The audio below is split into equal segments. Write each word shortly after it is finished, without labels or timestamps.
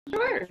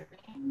Sure.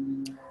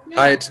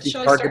 Hi, Yeah. it's Steve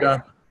Shall I start?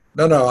 Hargadon.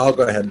 No, I'll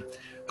go ahead.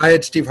 Hi,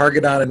 it's Steve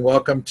Hargadon, and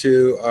welcome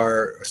to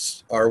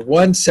our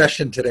one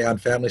session today on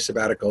family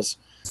sabbaticals.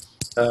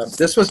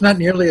 This was not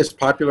nearly as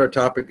popular a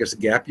topic as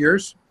gap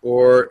years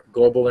or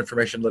global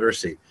information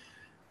literacy,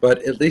 but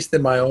at least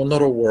in my own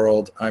little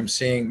world, I'm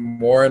seeing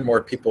more and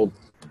more people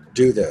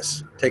do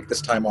this, take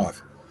this time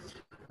off.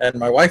 And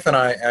my wife and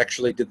I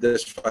actually did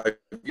this 5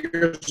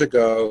 years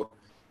ago.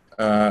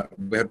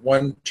 We had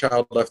one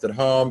child left at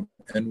home,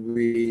 and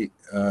we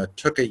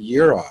took a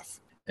year off,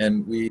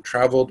 and we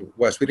traveled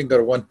west. We didn't go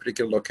to one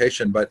particular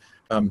location, but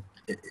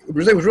it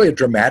was really a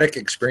dramatic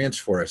experience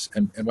for us,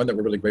 and one that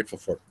we're really grateful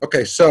for.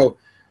 Okay, so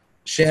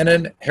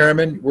Shannon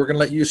Harriman, we're going to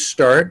let you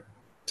start.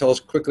 Tell us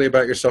quickly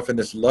about yourself in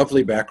this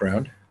lovely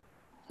background.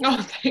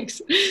 Oh,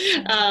 thanks.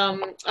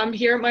 I'm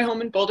here at my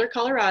home in Boulder,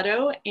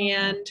 Colorado,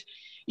 and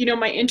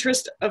my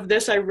interest of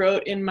this I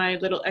wrote in my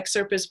little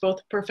excerpt is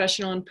both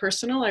professional and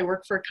personal. I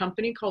work for a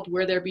company called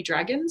Where There Be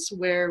Dragons,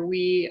 where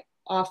we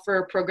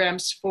offer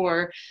programs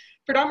for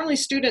predominantly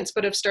students,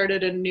 but have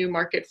started a new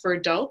market for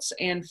adults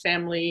and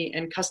family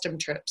and custom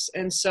trips.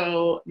 And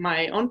so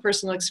my own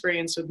personal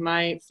experience with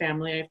my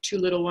family, I have two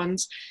little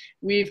ones.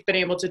 We've been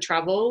able to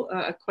travel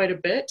quite a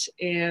bit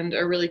and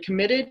are really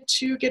committed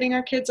to getting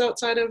our kids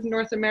outside of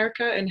North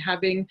America and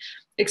having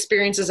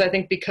experiences, I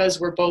think, because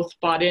we're both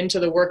bought into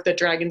the work that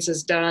Dragons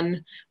has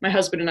done. My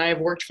husband and I have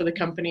worked for the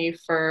company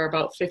for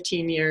about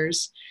 15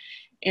 years,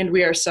 and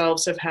we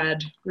ourselves have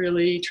had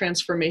really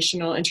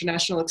transformational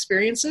international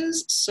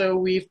experiences. So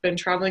we've been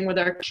traveling with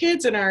our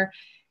kids and are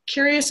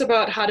curious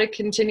about how to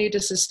continue to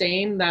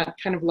sustain that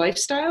kind of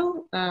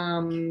lifestyle,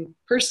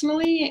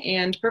 personally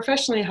and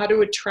professionally, how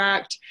to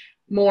attract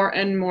more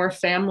and more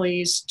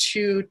families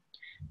to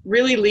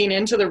really lean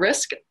into the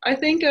risk, I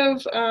think,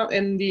 of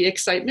and the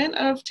excitement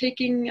of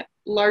taking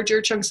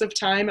larger chunks of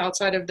time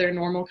outside of their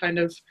normal kind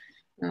of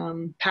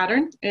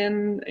pattern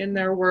in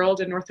their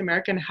world in North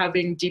America and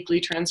having deeply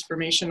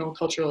transformational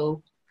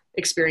cultural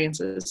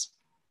experiences.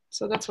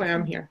 So that's why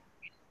I'm here.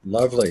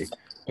 Lovely.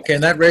 Okay,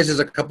 and that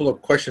raises a couple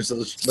of questions that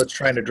let's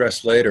try and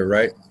address later,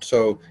 right?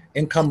 So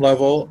income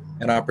level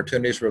and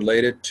opportunities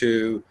related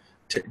to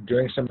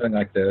doing something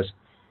like this,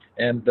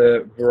 and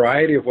the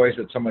variety of ways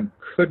that someone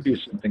could do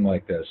something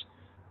like this,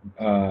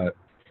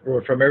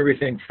 from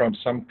everything from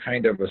some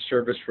kind of a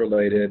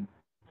service-related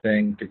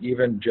thing to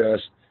even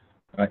just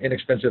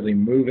inexpensively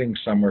moving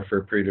somewhere for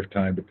a period of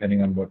time,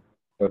 depending on what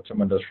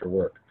someone does for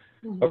work.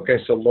 Mm-hmm.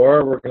 Okay, so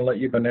Laura, we're going to let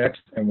you go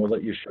next, and we'll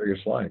let you share your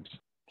slides.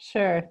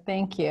 Sure,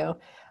 thank you.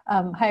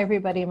 Hi,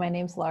 everybody. My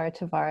name's Laura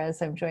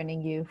Tavares. I'm joining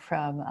you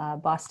from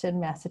Boston,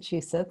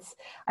 Massachusetts.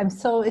 I'm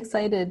so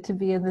excited to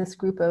be in this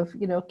group of,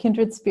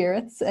 kindred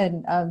spirits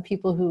and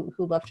people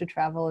who love to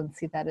travel and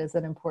see that as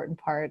an important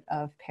part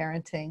of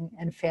parenting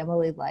and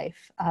family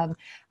life. I'm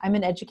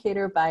an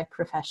educator by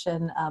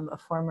profession, a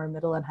former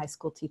middle and high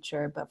school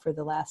teacher, but for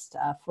the last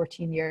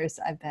 14 years,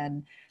 I've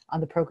been on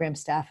the program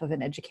staff of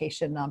an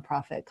education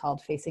nonprofit called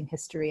Facing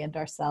History and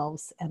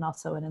Ourselves, and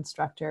also an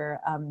instructor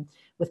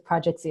with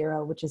Project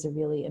Zero, which is a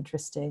really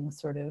interesting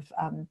sort of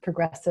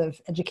progressive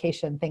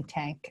education think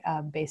tank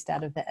based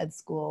out of the Ed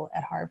School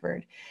at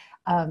Harvard.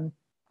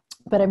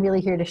 But I'm really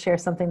here to share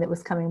something that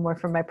was coming more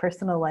from my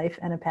personal life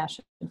and a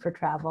passion for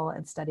travel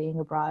and studying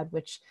abroad,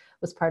 which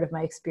was part of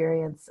my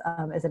experience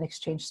as an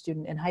exchange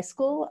student in high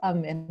school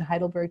in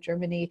Heidelberg,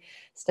 Germany,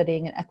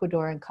 studying in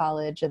Ecuador in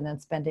college, and then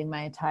spending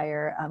my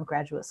entire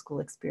graduate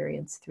school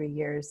experience 3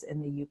 years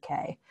in the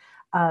UK.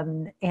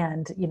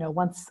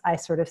 Once I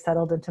sort of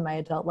settled into my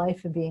adult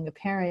life and being a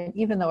parent,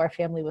 even though our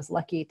family was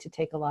lucky to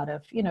take a lot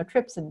of,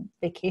 trips and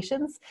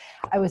vacations,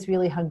 I was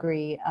really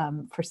hungry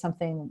for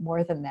something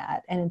more than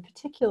that. And in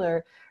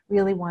particular,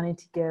 really wanting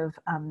to give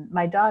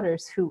my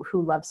daughters who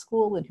love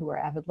school and who are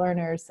avid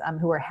learners,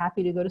 who are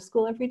happy to go to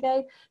school every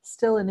day,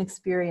 still an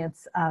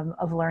experience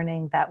of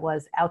learning that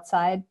was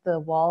outside the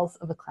walls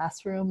of a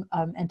classroom,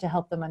 and to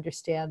help them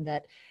understand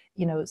that,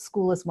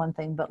 school is one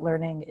thing, but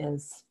learning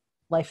is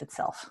life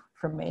itself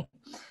for me.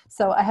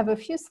 So I have a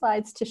few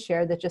slides to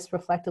share that just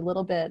reflect a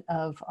little bit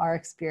of our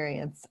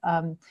experience.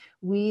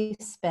 We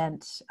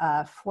spent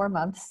 4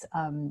 months,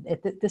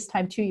 at this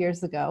time 2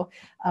 years ago,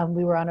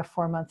 we were on a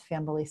 4-month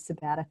family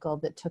sabbatical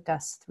that took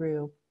us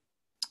through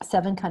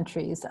 7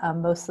 countries,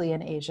 mostly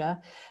in Asia,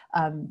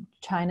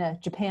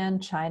 Japan,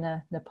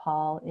 China,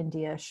 Nepal,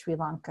 India, Sri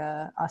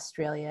Lanka,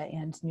 Australia,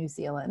 and New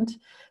Zealand.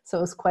 So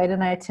it was quite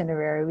an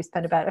itinerary. We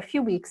spent about a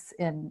few weeks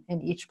in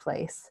each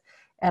place.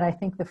 And I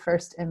think the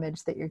first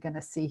image that you're going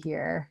to see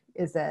here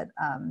is that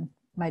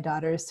my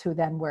daughters, who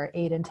then were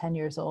 8 and 10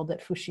 years old,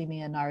 at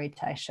Fushimi Inari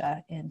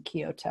Taisha in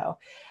Kyoto.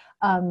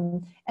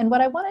 And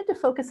what I wanted to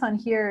focus on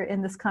here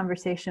in this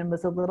conversation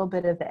was a little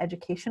bit of the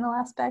educational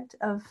aspect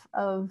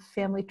of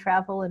family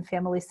travel and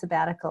family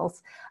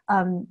sabbaticals.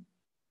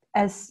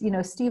 as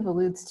Steve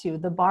alludes to,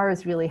 the bar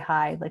is really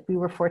high. Like, we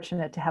were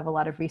fortunate to have a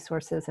lot of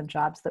resources and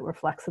jobs that were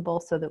flexible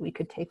so that we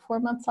could take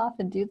 4 months off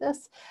and do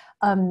this.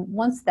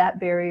 Once that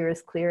barrier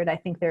is cleared, I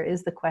think there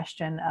is the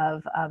question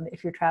of,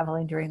 if you're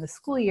traveling during the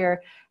school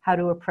year, how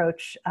to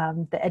approach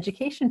the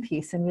education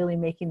piece and really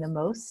making the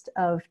most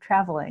of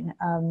traveling,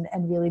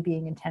 and really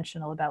being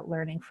intentional about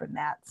learning from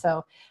that.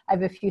 So I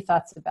have a few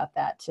thoughts about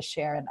that to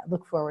share, and I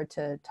look forward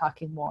to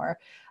talking more.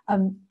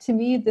 To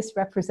me, this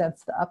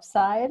represents the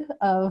upside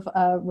of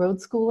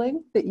road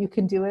schooling, that you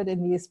can do it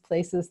in these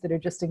places that are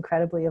just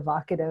incredibly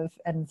evocative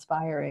and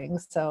inspiring.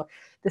 So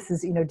this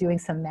is, doing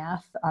some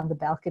math on the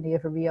balcony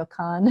of a ryokan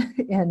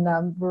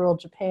in rural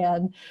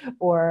Japan,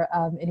 or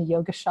in a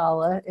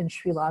yogashala in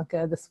Sri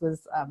Lanka. This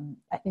was,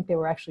 I think they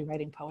were actually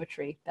writing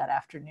poetry that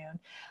afternoon.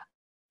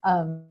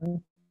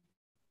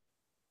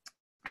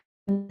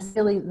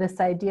 Really, this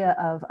idea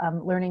of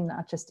learning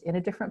not just in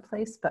a different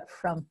place, but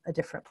from a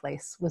different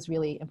place was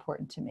really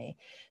important to me.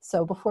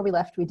 So before we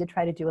left, we did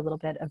try to do a little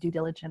bit of due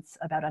diligence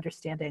about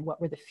understanding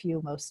what were the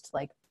few most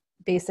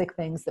basic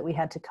things that we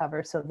had to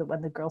cover, so that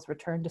when the girls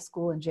returned to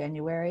school in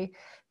January,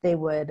 they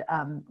would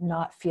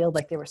not feel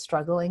like they were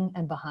struggling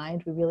and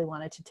behind. We really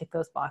wanted to tick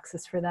those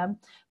boxes for them.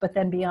 But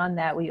then beyond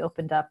that, we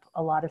opened up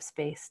a lot of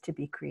space to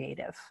be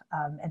creative,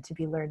 and to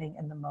be learning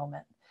in the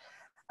moment.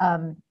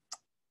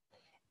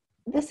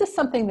 This is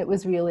something that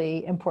was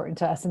really important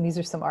to us, and these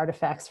are some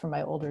artifacts from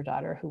my older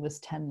daughter, who was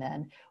 10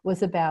 then,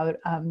 was about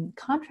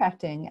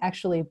contracting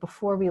actually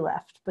before we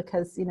left,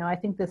 because I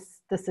think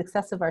the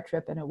success of our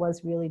trip, and it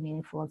was really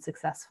meaningful and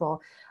successful,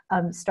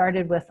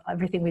 started with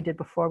everything we did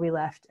before we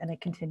left, and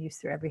it continues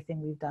through everything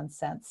we've done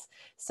since.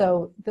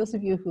 So those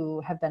of you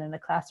who have been in a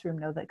classroom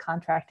know that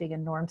contracting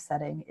and norm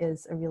setting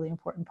is a really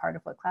important part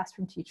of what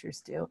classroom teachers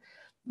do.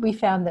 We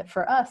found that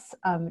for us,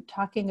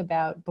 talking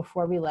about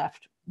before we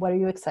left, what are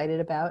you excited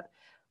about?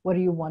 What are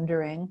you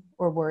wondering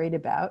or worried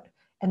about?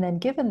 And then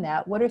given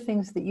that, what are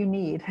things that you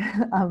need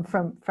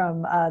from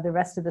the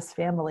rest of this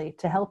family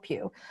to help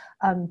you?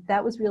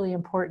 That was really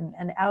important.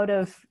 And out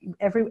of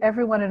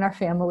everyone in our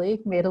family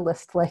made a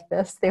list like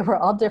this. They were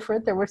all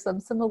different. There were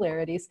some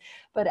similarities,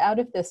 but out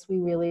of this, we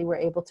really were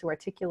able to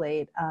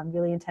articulate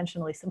really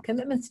intentionally some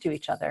commitments to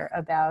each other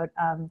about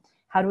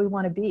how do we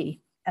want to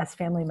be as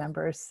family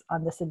members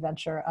on this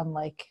adventure,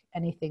 unlike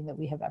anything that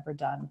we have ever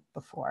done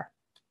before.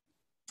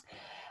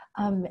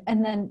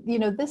 And then,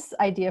 this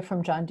idea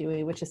from John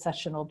Dewey, which is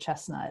such an old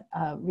chestnut,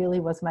 really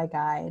was my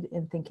guide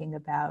in thinking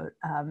about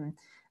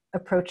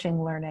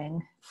approaching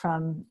learning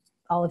from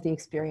all of the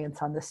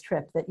experience on this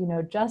trip. That,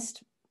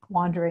 just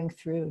wandering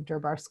through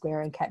Durbar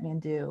Square in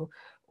Kathmandu,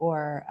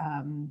 or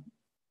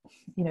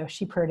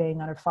sheep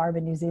herding on a farm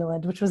in New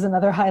Zealand, which was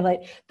another highlight.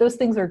 Those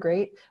things are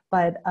great,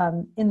 but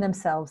in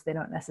themselves, they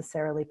don't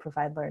necessarily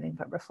provide learning,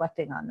 but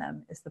reflecting on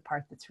them is the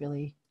part that's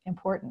really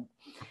important.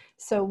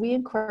 So we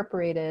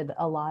incorporated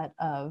a lot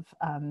of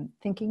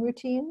thinking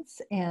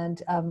routines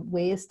and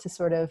ways to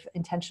sort of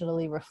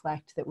intentionally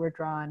reflect that were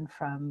drawn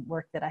from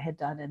work that I had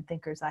done and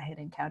thinkers I had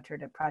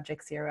encountered at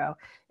Project Zero,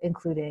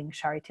 including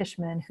Shari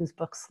Tishman, whose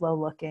book Slow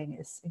Looking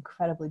is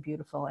incredibly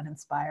beautiful and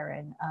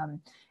inspiring,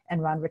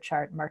 and Ron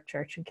Richart, Mark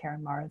Church, and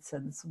Karen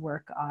Morrison's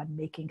work on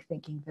making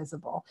thinking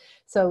visible.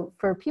 So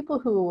for people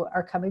who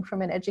are coming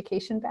from an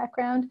education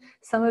background,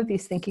 some of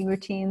these thinking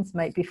routines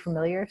might be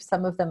familiar,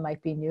 some of them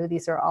might be new.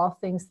 These are all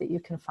things that you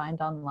can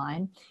find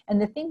online. And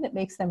the thing that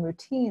makes them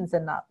routines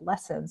and not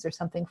lessons or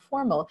something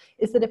formal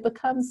is that it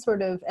becomes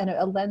sort of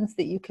a lens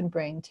that you can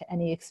bring to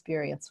any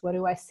experience. What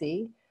do I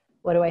see?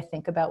 What do I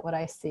think about what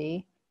I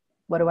see?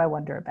 What do I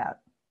wonder about?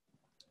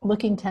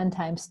 Looking 10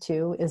 times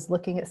 2 is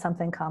looking at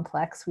something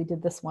complex. We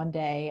did this one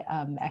day,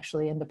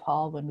 actually in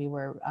Nepal, when we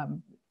were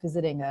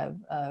visiting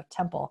a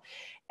temple,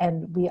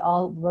 and we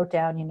all wrote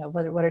down,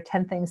 what are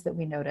 10 things that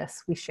we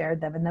notice? We shared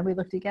them, and then we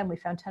looked again, we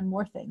found 10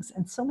 more things.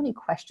 And so many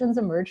questions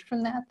emerged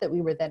from that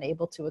we were then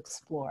able to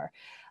explore.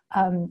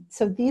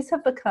 So these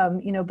have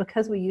become,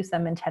 because we use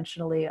them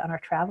intentionally on our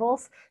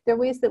travels, they're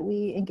ways that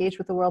we engage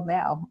with the world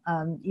now.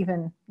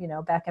 Even,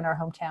 back in our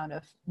hometown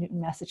of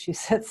Newton,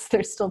 Massachusetts,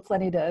 there's still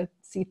plenty to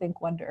see,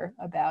 think, wonder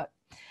about.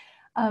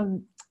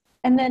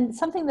 And then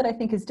something that I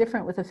think is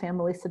different with a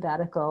family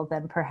sabbatical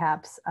than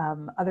perhaps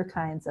other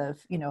kinds of,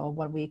 a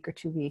 1 week or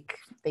 2 week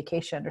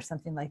vacation or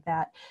something like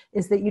that,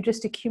 is that you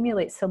just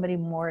accumulate so many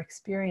more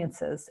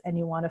experiences and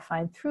you want to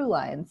find through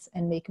lines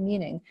and make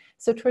meaning.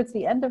 So towards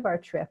the end of our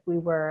trip, we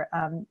were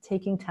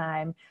taking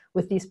time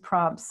with these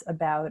prompts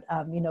about,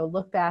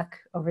 look back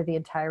over the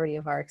entirety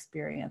of our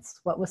experience.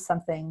 What was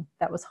something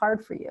that was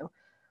hard for you?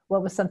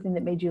 What was something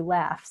that made you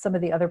laugh? Some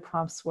of the other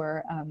prompts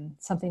were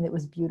something that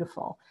was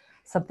beautiful,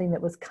 something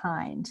that was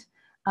kind.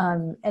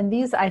 And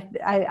these,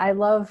 I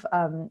love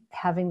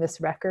having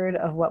this record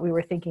of what we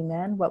were thinking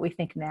then, what we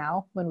think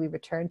now when we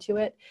return to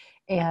it.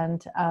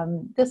 And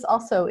this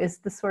also is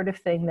the sort of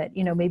thing that,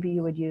 maybe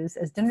you would use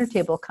as dinner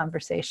table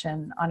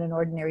conversation on an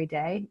ordinary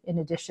day, in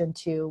addition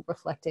to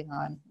reflecting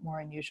on more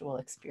unusual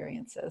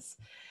experiences.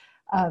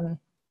 And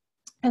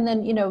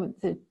then,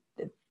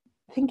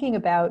 thinking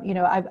about,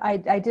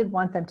 I did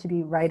want them to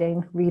be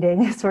writing,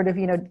 reading, sort of,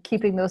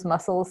 keeping those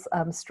muscles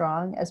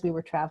strong as we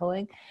were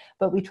traveling.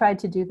 But we tried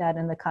to do that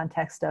in the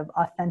context of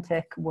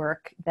authentic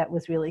work that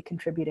was really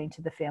contributing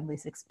to the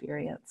family's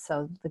experience.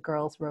 So the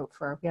girls we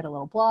had a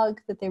little blog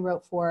that they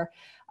wrote for.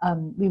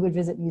 We would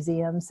visit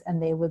museums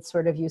and they would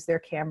sort of use their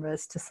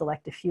cameras to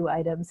select a few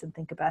items and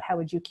think about how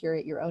would you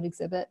curate your own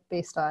exhibit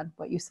based on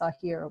what you saw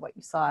here or what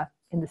you saw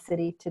in the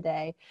city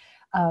today.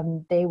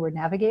 They were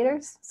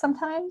navigators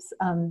sometimes.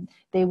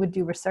 They would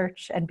do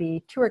research and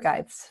be tour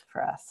guides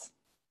for us.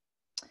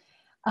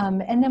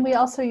 And then we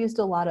also used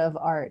a lot of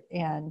art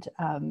and,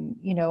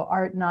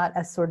 art not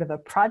as sort of a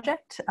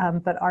project,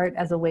 but art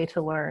as a way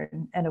to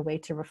learn and a way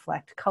to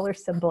reflect. Color,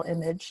 symbol,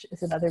 image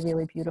is another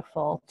really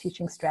beautiful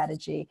teaching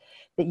strategy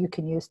that you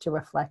can use to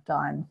reflect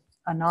on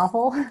a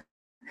novel,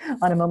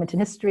 on a moment in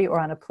history, or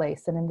on a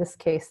place. And in this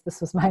case,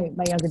 this was my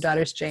younger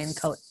daughter's Jane's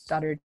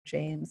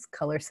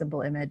color,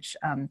 symbol, image,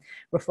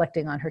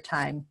 reflecting on her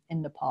time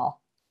in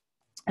Nepal.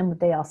 And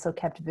they also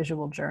kept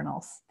visual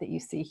journals that you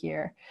see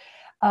here.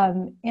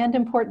 And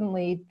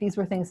importantly, these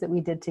were things that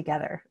we did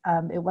together.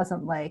 It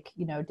wasn't like,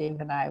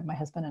 Dave and I, my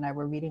husband and I,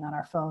 were reading on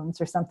our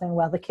phones or something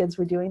while the kids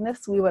were doing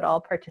this. We would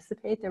all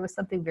participate. There was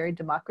something very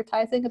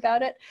democratizing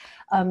about it.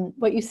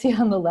 What you see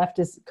on the left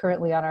is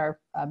currently on our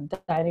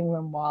dining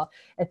room wall.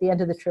 At the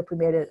end of the trip, we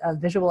made a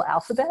visual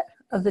alphabet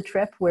of the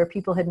trip where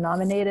people had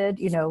nominated,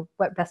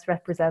 what best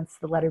represents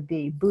the letter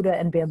B, Buddha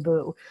and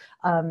bamboo,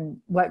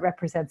 what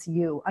represents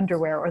you,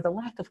 underwear, or the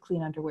lack of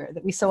clean underwear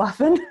that we so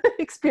often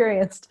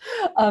experienced.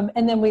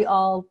 And then we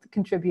all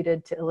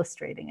contributed to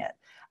illustrating it.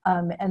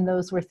 And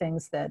those were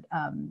things that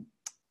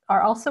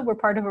were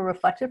part of a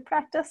reflective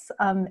practice.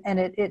 And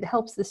it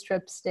helps this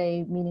trip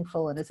stay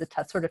meaningful and is a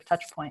sort of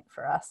touch point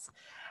for us.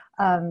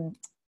 And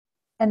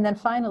then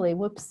finally,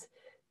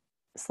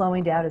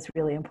 slowing down is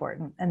really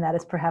important. And that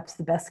is perhaps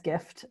the best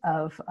gift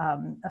of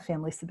a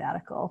family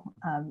sabbatical,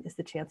 is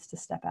the chance to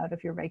step out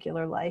of your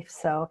regular life.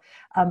 So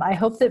I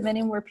hope that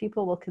many more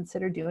people will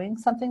consider doing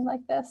something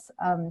like this.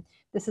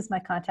 This is my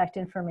contact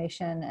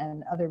information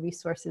and other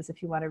resources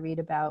if you want to read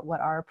about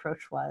what our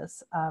approach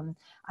was.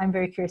 I'm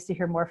very curious to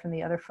hear more from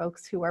the other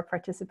folks who are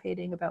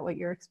participating about what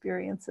your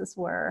experiences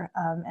were,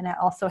 and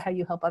also how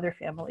you help other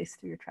families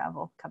through your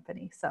travel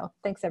company. So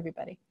thanks,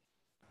 everybody.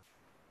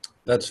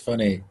 That's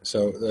funny.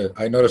 So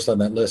I noticed on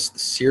that list,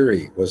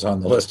 Siri was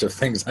on the list of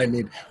things I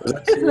need. Was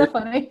that Siri? Isn't that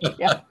funny?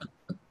 Yeah.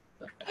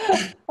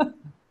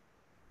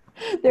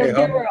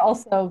 There were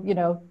also,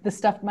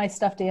 my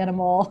stuffed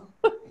animal.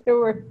 There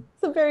were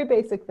some very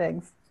basic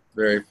things.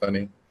 Very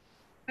funny.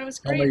 That was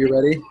great. Are you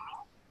ready?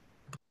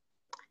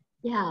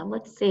 Yeah,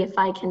 let's see if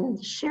I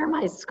can share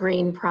my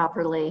screen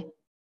properly.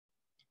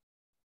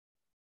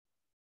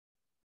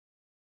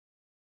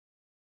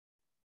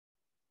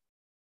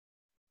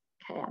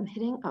 Okay, I'm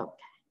hitting OK.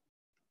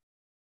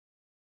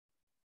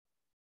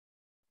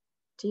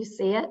 Do you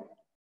see it?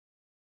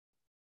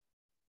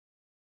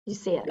 You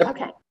see it? Yep.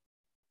 Okay.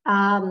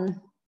 I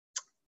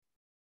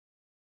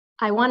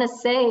want to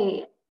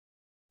say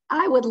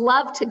I would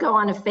love to go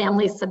on a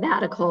family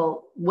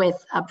sabbatical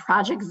with a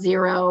Project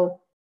Zero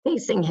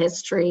facing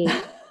history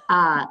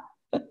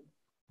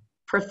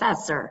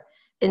professor,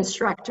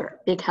 instructor,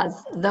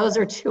 because those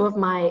are two of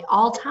my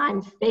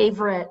all-time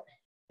favorite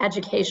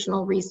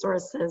educational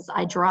resources.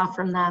 I draw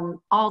from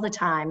them all the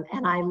time,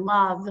 and I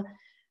love,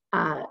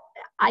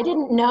 I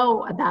didn't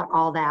know about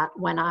all that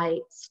when I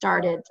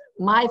started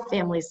my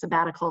family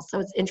sabbatical, so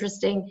it's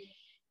interesting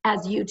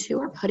as you two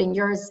are putting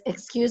yours,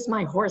 excuse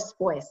my hoarse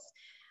voice,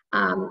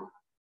 as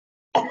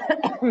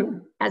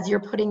you're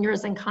putting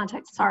yours in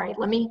context. Sorry,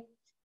 let me,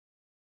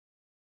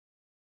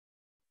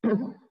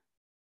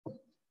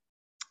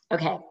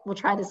 okay, we'll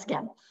try this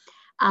again.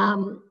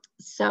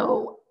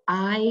 So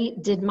I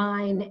did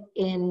mine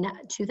in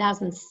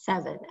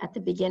 2007 at the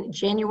beginning,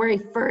 January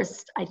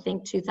 1st, I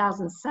think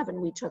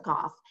 2007 we took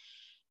off.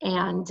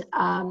 And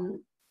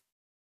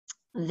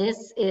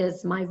this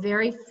is my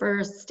very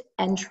first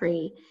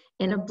entry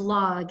in a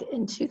blog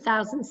in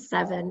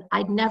 2007.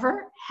 I'd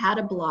never had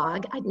a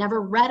blog. I'd never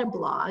read a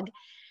blog.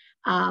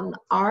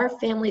 Our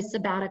family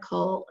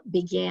sabbatical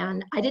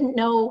began, I didn't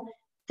know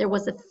there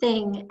was a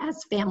thing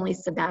as family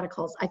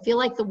sabbaticals. I feel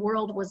like the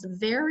world was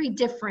very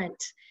different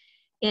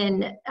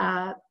in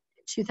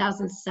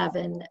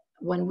 2007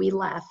 when we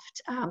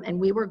left, and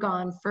we were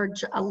gone for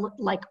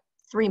like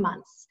 3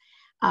 months,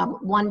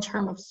 one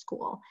term of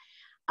school.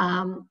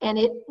 And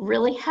it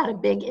really had a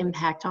big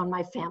impact on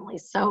my family.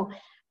 So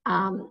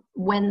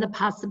when the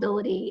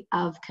possibility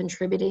of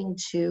contributing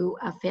to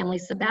a family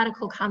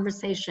sabbatical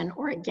conversation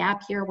or a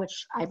gap year,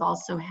 which I've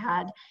also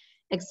had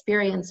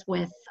experience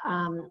with,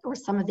 or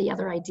some of the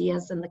other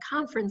ideas in the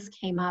conference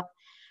came up,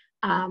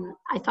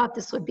 I thought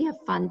this would be a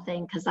fun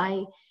thing because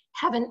I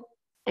haven't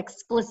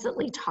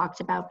explicitly talked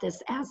about this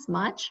as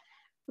much,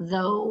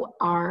 though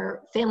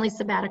our family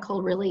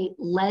sabbatical really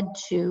led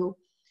to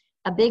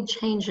a big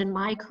change in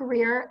my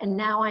career. And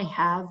now I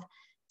have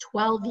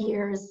 12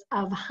 years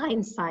of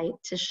hindsight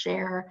to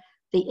share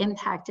the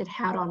impact it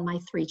had on my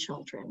 3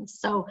 children.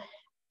 So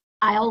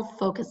I'll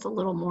focus a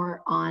little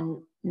more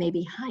on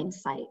maybe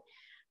hindsight.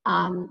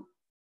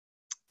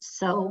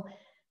 So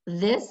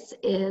this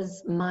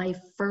is my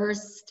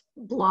first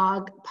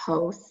blog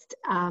post,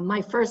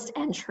 my first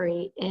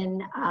entry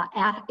in,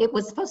 it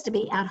was supposed to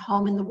be at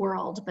home in the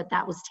world, but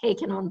that was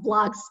taken on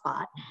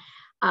Blogspot.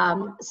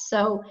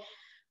 So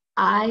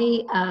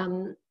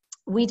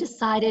we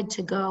decided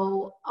to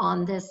go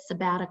on this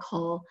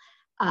sabbatical,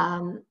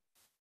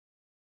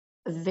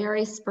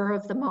 very spur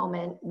of the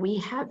moment. We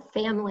had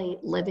family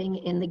living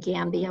in the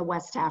Gambia,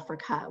 West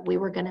Africa. We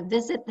were going to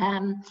visit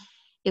them.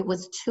 It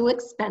was too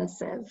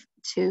expensive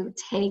to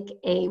take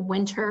a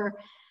winter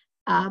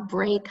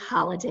break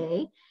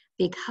holiday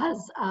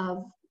because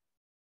of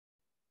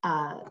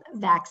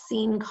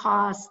vaccine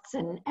costs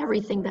and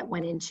everything that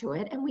went into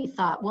it. And we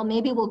thought, well,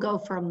 maybe we'll go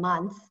for a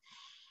month.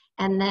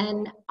 And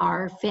then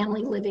our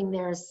family living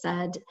there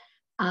said,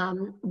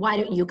 why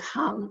don't you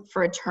come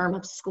for a term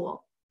of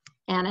school?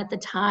 And at the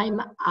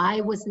time,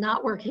 I was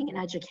not working in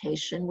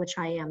education, which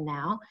I am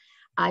now.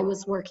 I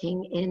was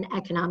working in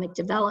economic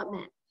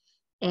development.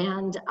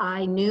 And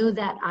I knew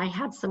that I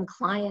had some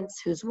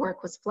clients whose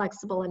work was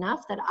flexible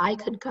enough that I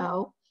could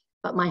go,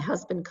 but my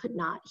husband could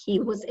not. He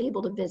was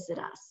able to visit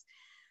us.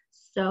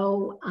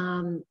 So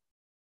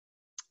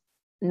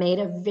made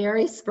a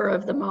very spur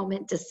of the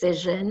moment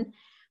decision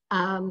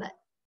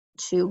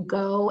to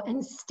go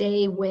and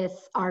stay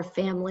with our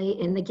family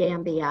in the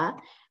Gambia,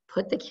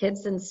 put the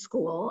kids in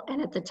school.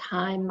 And at the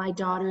time, my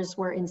daughters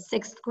were in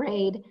 6th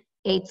grade,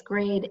 8th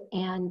grade,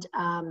 and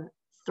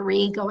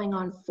 3 going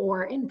on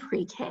 4 in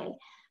pre-K.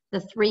 The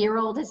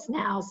 3-year-old is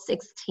now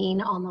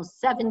 16, almost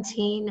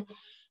 17.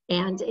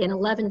 And in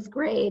 11th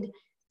grade,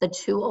 the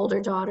 2 older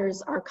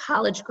daughters are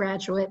college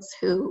graduates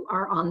who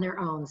are on their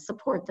own,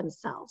 support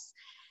themselves.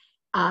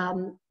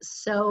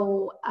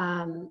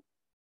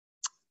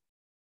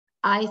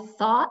 I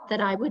thought that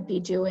I would be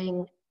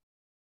doing,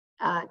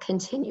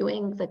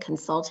 continuing the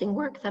consulting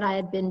work that I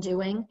had been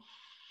doing.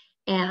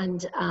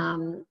 And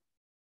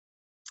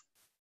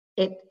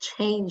it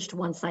changed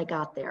once I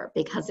got there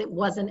because it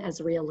wasn't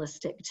as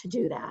realistic to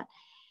do that.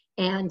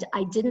 And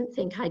I didn't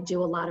think I'd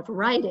do a lot of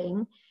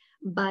writing,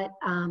 but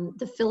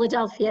the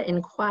Philadelphia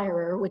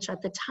Inquirer, which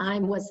at the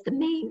time was the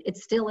main, it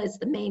still is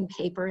the main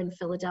paper in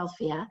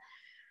Philadelphia.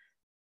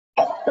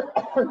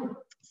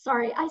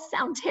 Sorry, I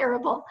sound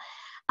terrible.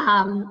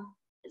 The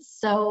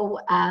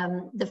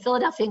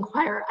Philadelphia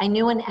Inquirer, I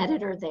knew an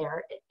editor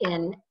there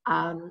and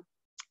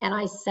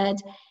I said,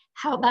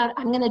 how about,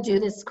 I'm gonna do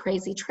this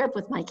crazy trip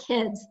with my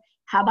kids.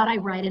 How about I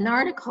write an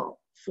article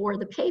for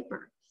the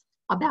paper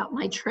about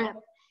my trip?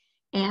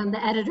 And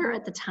the editor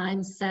at the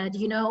time said,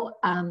 you know,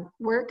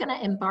 we're gonna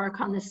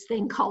embark on this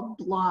thing called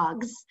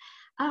blogs.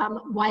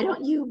 Why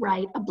don't you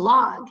write a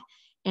blog?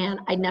 And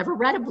I never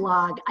read a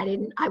blog.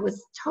 I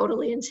was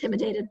totally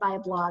intimidated by a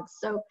blog.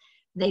 So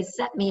they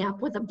set me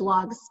up with a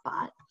blog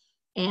spot.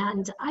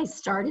 And I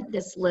started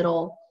this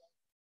little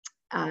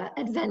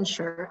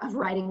adventure of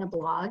writing a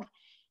blog.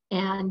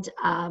 And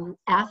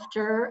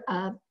after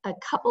a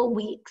couple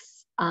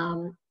weeks,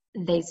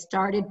 they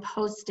started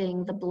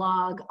posting the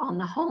blog on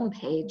the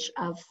homepage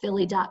of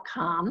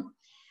Philly.com,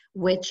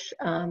 which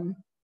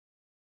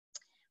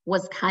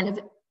was kind of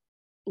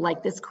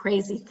like this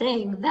crazy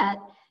thing that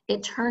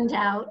it turned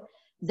out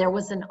there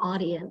was an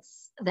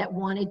audience that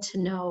wanted to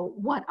know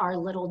what our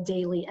little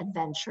daily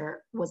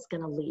adventure was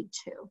going to lead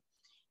to.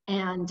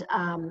 And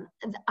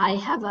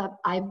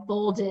I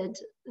bolded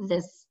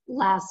this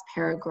last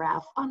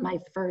paragraph on my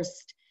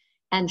first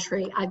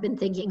entry. I've been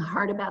thinking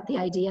hard about the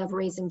idea of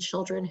raising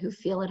children who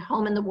feel at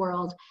home in the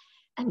world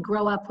and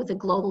grow up with a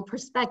global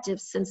perspective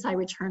since I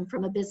returned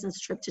from a business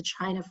trip to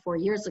China 4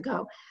 years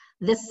ago.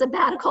 This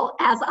sabbatical,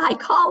 as I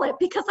call it,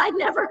 because I'd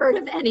never heard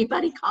of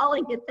anybody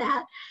calling it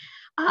that,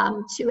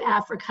 to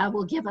Africa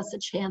will give us a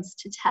chance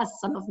to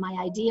test some of my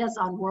ideas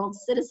on world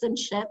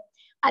citizenship.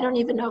 I don't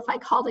even know if I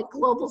called it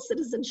global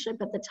citizenship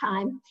at the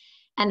time,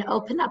 and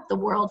open up the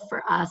world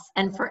for us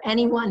and for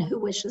anyone who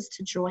wishes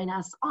to join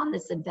us on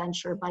this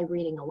adventure by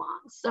reading along.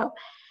 So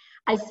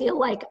I feel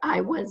like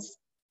I was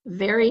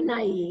very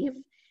naive,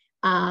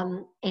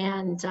 and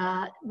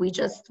we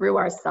just threw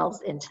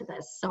ourselves into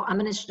this. So I'm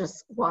going to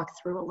just walk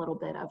through a little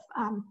bit of,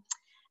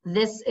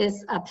 this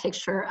is a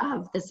picture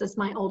of, this is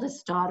my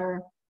oldest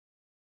daughter,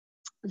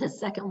 the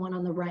second one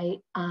on the right.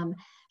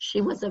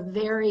 She was a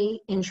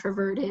very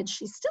introverted,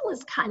 she still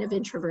is kind of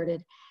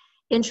introverted,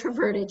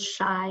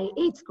 shy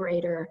 8th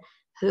grader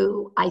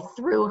who I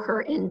threw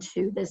her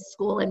into this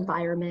school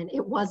environment.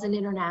 It was an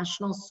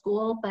international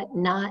school, but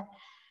not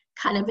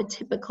kind of a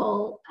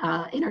typical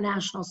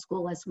international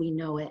school as we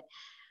know it.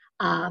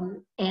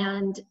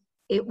 And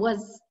it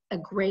was a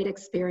great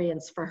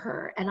experience for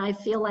her. And I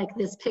feel like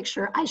this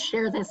picture, I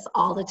share this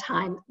all the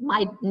time.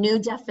 My new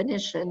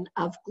definition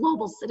of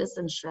global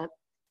citizenship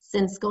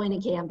since going to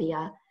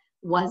Gambia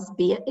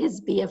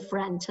is be a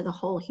friend to the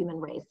whole human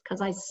race,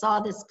 because I saw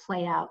this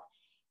play out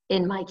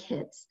in my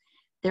kids.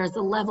 There's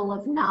a level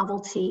of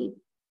novelty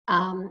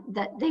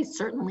that they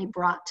certainly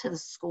brought to the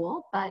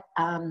school, but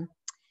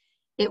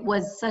it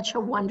was such a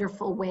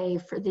wonderful way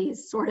for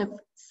these sort of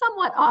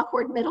somewhat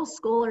awkward middle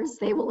schoolers,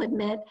 they will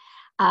admit,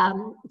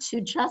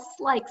 to just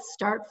like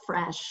start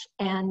fresh.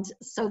 And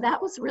so that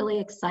was really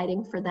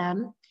exciting for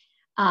them.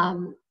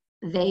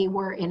 They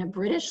were in a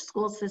British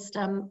school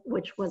system,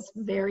 which was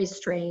very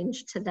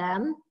strange to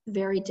them,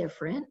 very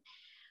different.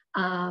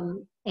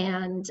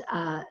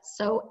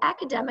 So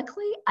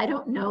academically, I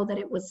don't know that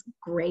it was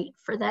great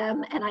for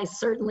them. And I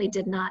certainly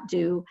did not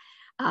do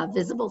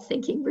visible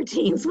thinking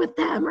routines with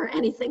them or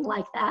anything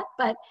like that.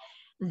 But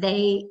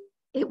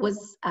it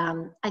was,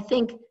 I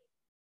think,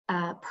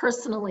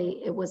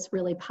 personally, it was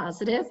really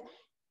positive.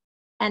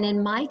 And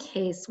in my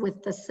case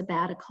with the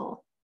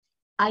sabbatical,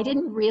 I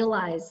didn't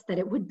realize that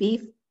it would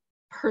be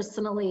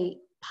personally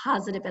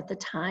positive at the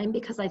time,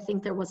 because I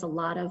think there was a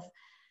lot of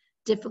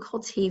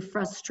difficulty,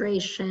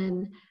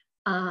 frustration.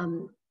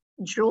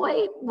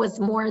 Joy was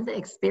more the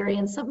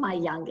experience of my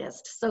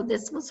youngest. So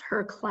this was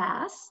her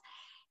class,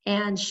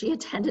 and she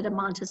attended a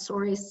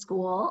Montessori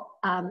school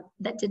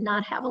that did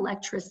not have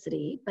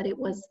electricity, but it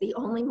was the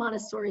only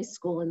Montessori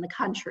school in the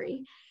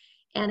country.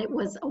 And it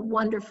was a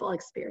wonderful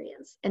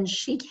experience. And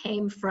she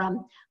came from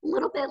a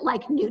little bit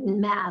like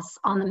Newton, Mass,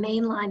 on the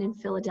main line in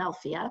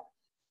Philadelphia,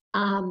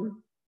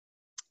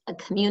 a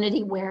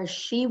community where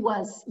she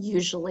was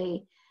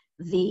usually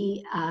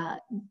the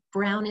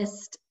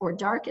brownest or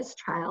darkest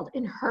child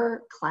in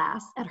her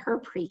class at her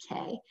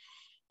pre-K.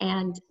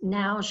 And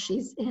now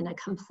she's in a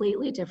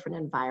completely different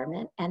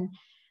environment. And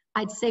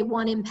I'd say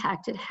one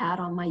impact it had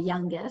on my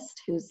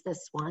youngest, who's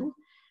this one.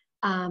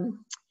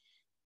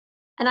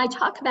 And I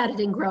talk about it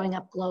in Growing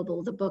Up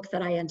Global, the book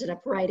that I ended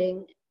up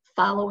writing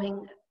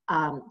following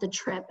the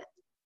trip.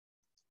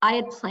 I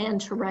had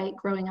planned to write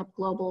Growing Up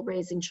Global,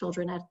 Raising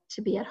Children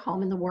to be at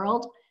Home in the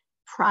World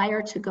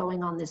prior to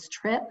going on this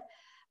trip.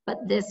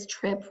 But this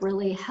trip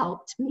really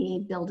helped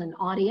me build an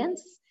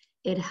audience.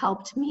 It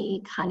helped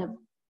me kind of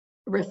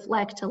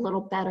reflect a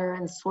little better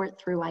and sort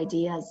through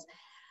ideas.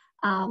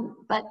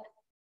 But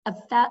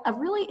a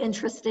really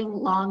interesting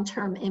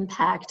long-term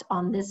impact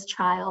on this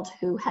child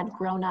who had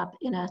grown up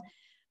in a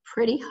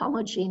pretty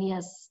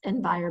homogeneous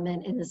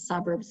environment in the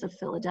suburbs of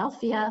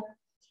Philadelphia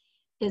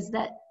is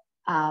that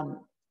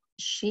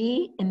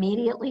she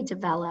immediately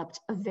developed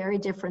a very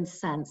different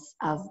sense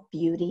of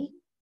beauty,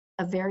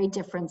 a very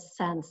different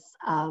sense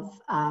of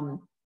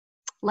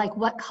like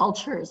what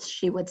cultures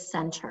she would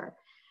center,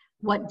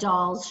 what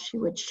dolls she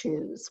would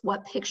choose,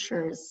 what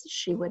pictures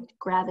she would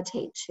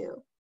gravitate to.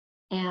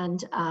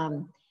 And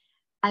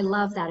I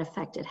love that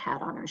effect it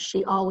had on her.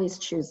 She always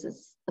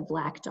chooses the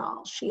black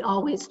doll. She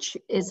always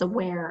is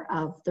aware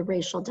of the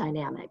racial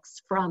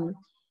dynamics from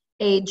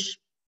age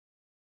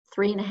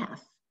 3.5.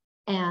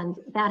 And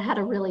that had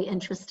a really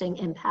interesting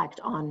impact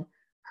on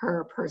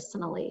her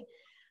personally.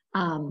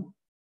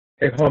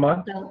 Hey,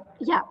 Homa. So,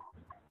 yeah.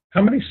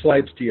 How many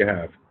slides do you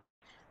have?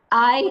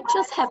 I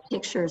just have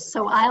pictures,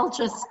 so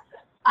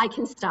I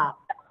can stop.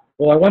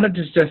 Well, I wanted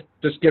to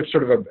just give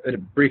sort of a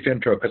brief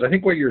intro, because I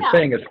think what you're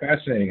saying is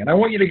fascinating. And I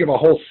want you to give a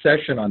whole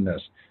session on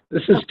this.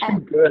 This is too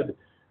good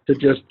to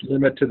just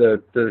limit to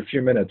the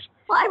few minutes.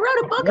 Well, I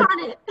wrote a book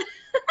on it.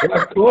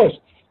 Well, of course.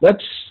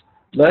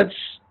 Let's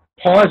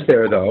pause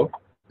there, though,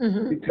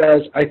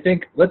 because I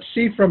think, let's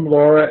see from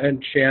Laura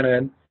and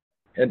Shannon,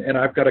 and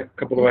I've got a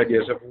couple of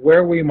ideas of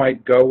where we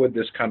might go with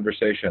this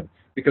conversation.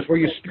 Because where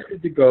you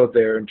started to go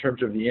there in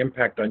terms of the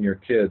impact on your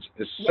kids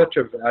is such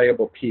a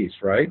valuable piece,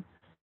 right?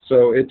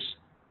 So it's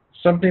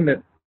something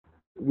that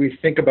we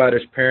think about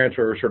as parents,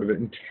 where we're sort of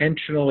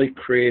intentionally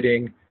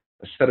creating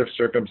a set of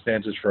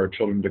circumstances for our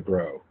children to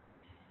grow.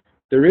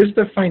 There is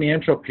the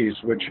financial piece,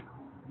 which,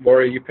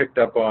 Laura, you picked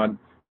up on,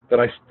 that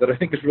I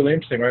think is really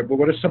interesting, right? But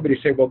what does somebody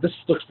say? Well, this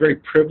looks very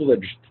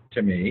privileged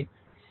to me.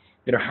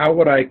 You know, how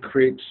would I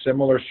create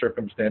similar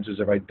circumstances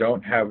if I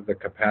don't have the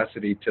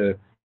capacity to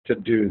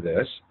do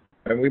this?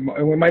 And we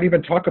might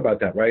even talk about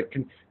that, right?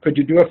 Could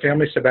you do a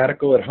family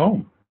sabbatical at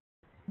home?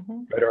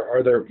 Right? Or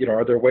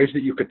are there ways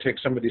that you could take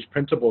some of these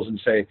principles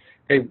and say,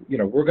 hey,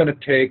 we're going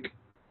to take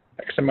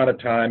X amount of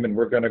time and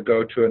we're going to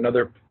go to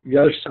the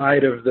other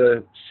side of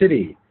the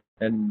city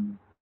and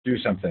do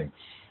something.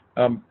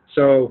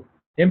 So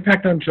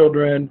impact on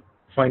children,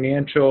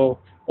 financial,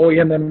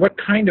 and then what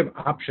kind of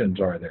options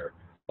are there?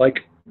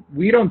 Like,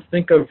 we don't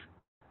think of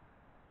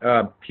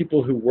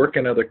people who work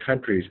in other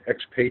countries,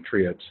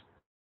 expatriates,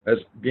 as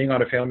being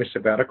on a family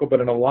sabbatical, but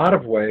in a lot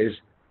of ways,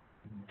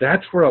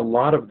 that's where a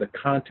lot of the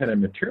content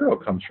and material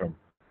comes from,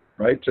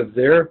 right? So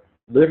they're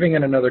living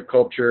in another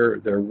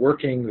culture, they're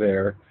working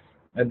there,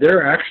 and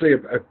they're actually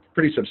a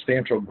pretty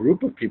substantial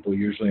group of people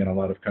usually in a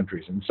lot of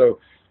countries. And so,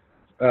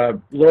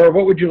 Laura,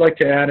 what would you like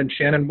to add? And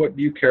Shannon, what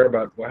do you care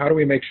about? How do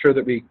we make sure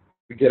that we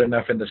get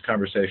enough in this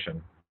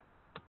conversation?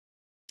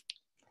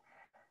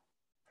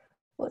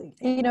 Well,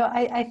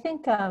 I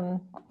think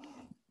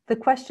the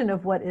question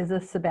of what is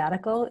a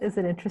sabbatical is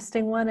an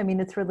interesting one. I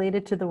mean, it's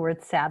related to the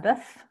word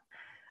Sabbath,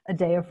 a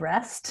day of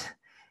rest.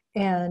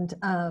 And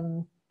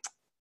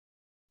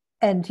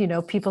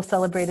people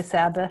celebrate a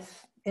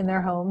Sabbath in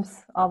their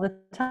homes all the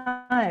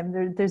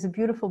time. There's a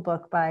beautiful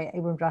book by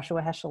Abram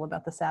Joshua Heschel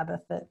about the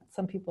Sabbath that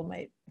some people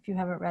might, if you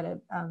haven't read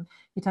it,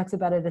 he talks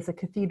about it as a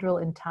cathedral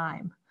in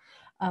time.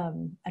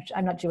 I'm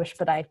not Jewish,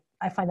 but I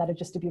find that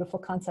just a beautiful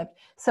concept.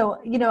 So,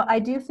 I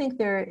do think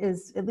there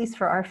is, at least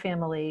for our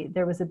family,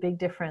 there was a big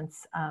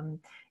difference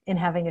in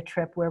having a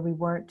trip where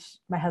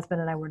my husband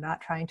and I were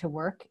not trying to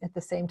work at the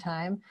same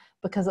time,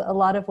 because a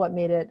lot of what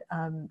made it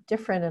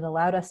different and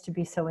allowed us to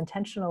be so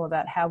intentional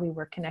about how we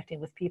were connecting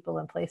with people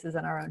and places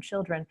and our own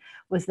children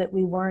was that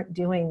we weren't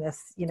doing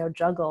this,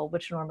 juggle,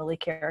 which normally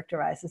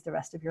characterizes the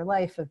rest of your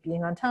life of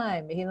being on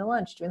time, making the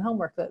lunch, doing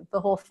homework,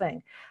 the whole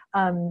thing.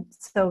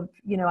 So,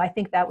 I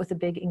think that was a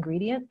big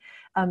ingredient,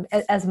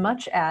 as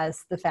much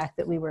as the fact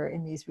that we were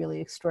in these really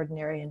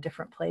extraordinary and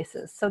different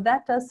places. So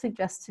that does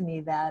suggest to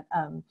me that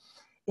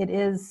it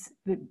is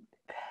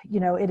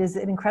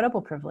an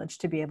incredible privilege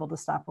to be able to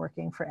stop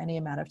working for any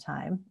amount of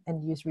time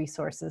and use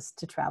resources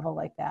to travel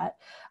like that.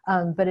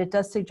 But it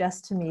does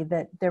suggest to me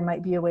that there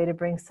might be a way to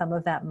bring some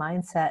of that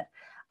mindset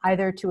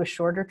either to a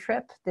shorter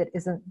trip that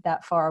isn't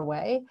that far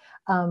away,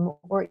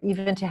 or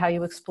even to how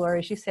you explore,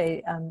 as you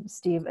say,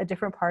 Steve, a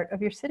different part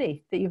of your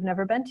city that you've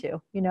never been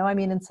to.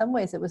 In some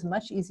ways it was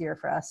much easier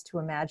for us to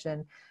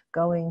imagine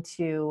going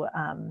to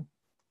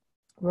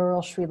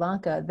rural Sri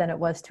Lanka than it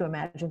was to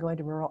imagine going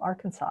to rural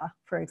Arkansas,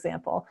 for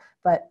example.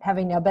 But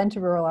having now been to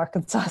rural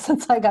Arkansas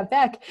since I got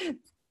back,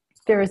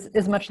 there is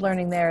as much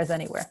learning there as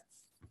anywhere.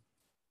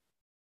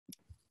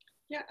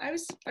 Yeah, I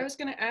was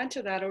going to add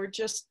to that, or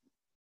just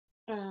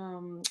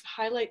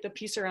highlight the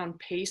piece around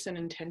pace and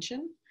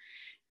intention.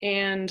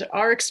 And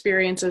our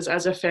experiences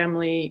as a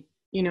family,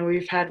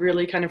 we've had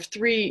really kind of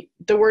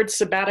the word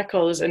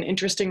sabbatical is an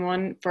interesting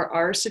one for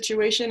our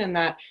situation, in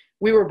that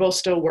we were both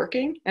still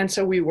working. And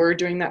so we were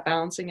doing that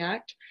balancing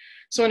act.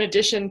 So in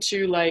addition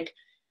to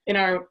in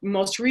our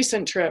most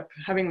recent trip,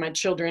 having my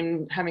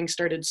children, having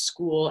started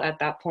school at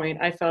that point,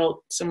 I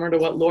felt, similar to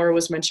what Laura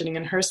was mentioning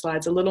in her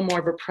slides, a little more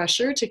of a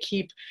pressure to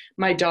keep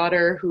my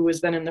daughter, who was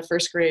then in the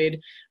first grade,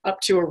 up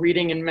to a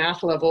reading and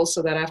math level,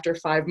 so that after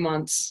 5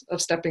 months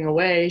of stepping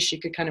away, she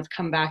could kind of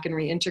come back and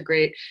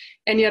reintegrate.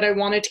 And yet I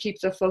wanted to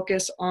keep the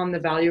focus on the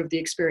value of the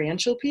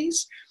experiential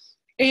piece.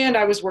 And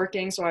I was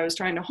working, so I was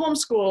trying to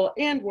homeschool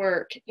and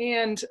work.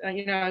 And,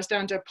 I was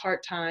down to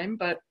part-time,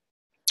 but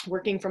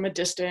working from a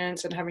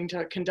distance and having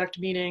to conduct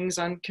meetings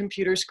on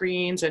computer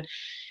screens.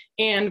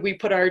 And we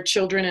put our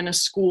children in a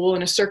school,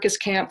 in a circus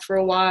camp for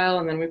a while,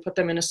 and then we put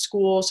them in a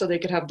school so they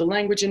could have the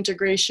language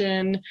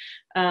integration,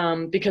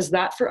 because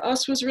that for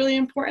us was really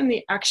important,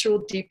 the actual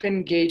deep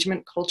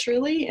engagement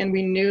culturally. And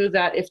we knew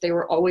that if they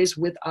were always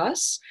with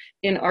us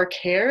in our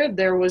care,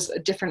 there was a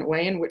different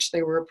way in which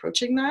they were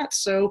approaching that.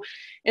 So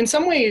in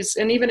some ways,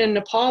 and even in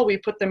Nepal, we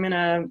put them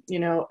in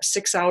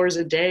 6 hours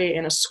a day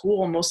in a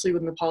school, mostly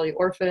with Nepali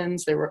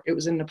orphans. It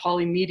was in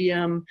Nepali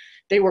medium.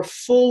 They were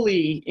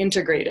fully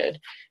integrated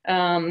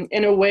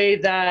in a way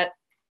that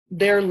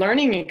their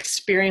learning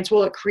experience,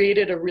 it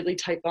created a really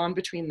tight bond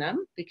between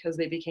them because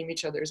they became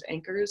each other's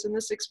anchors in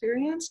this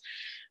experience.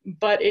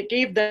 But it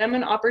gave them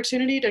an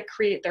opportunity to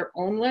create their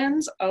own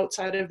lens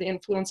outside of the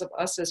influence of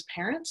us as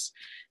parents.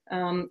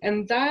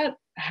 And that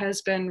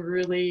has been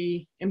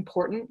really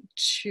important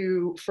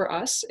for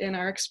us in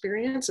our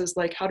experience, is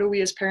how do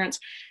we as parents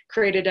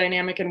create a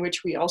dynamic in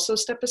which we also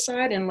step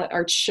aside and let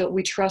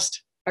we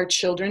trust our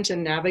children to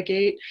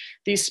navigate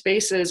these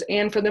spaces,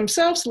 and for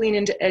themselves lean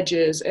into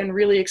edges and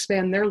really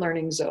expand their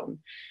learning zone.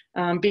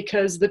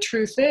 Because the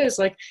truth is,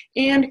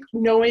 and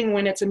knowing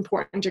when it's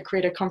important to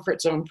create a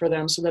comfort zone for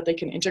them so that they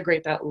can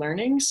integrate that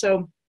learning.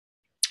 So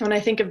when I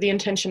think of the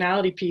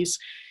intentionality piece,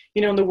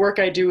 the work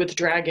I do with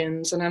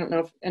dragons, and I don't know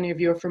if any of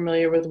you are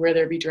familiar with Where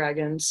There Be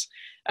Dragons.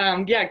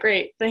 Yeah,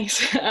 great,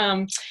 thanks.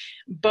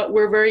 But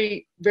we're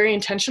very, very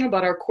intentional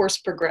about our course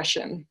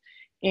progression.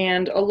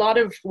 And a lot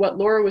of what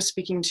Laura was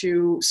speaking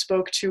to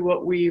spoke to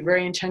what we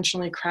very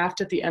intentionally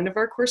craft at the end of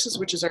our courses,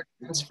 which is our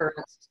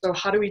transference. So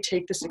how do we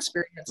take this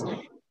experience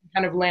and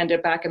kind of land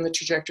it back in the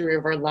trajectory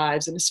of our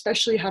lives? And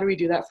especially, how do we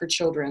do that for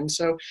children?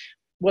 So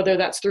whether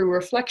that's through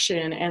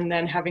reflection and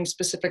then having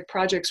specific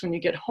projects when you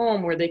get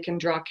home where they can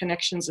draw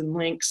connections and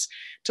links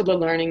to the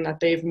learning that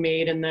they've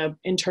made and the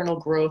internal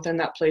growth and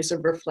that place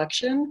of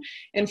reflection.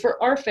 And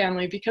for our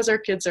family, because our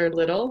kids are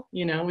little,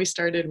 we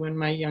started when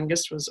my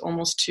youngest was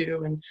almost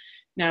 2 and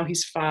now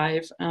he's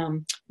 5.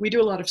 We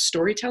do a lot of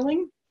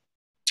storytelling,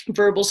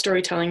 verbal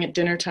storytelling at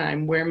dinner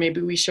time, where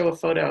maybe we show a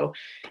photo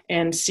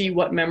and see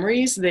what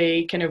memories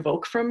they can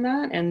evoke from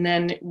that. And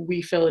then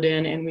we fill it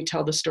in and we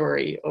tell the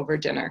story over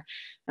dinner.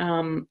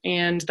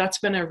 And that's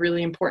been a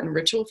really important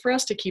ritual for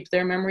us to keep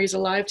their memories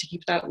alive, to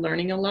keep that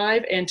learning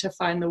alive, and to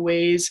find the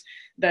ways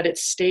that it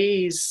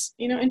stays,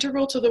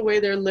 integral to the way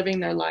they're living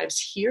their lives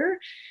here.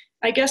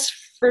 I guess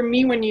for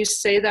me, when you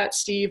say that,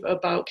 Steve,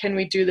 about can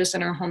we do this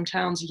in our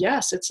hometowns?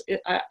 Yes,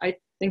 I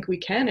think we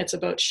can. It's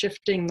about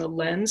shifting the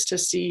lens to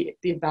see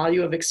the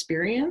value of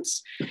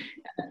experience.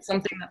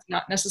 Something that's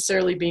not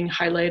necessarily being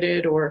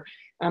highlighted or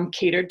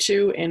catered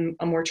to in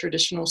a more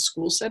traditional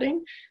school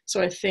setting.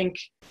 So I think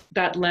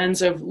that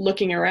lens of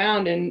looking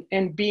around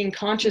and being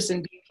conscious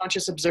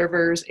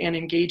observers and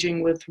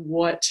engaging with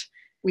what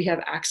we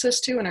have access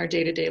to in our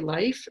day-to-day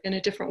life in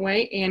a different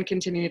way and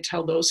continue to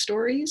tell those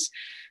stories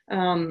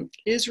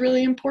is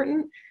really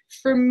important.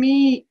 For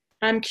me,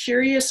 I'm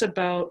curious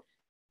about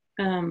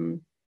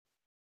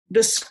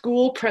the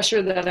school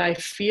pressure that I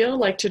feel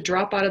like to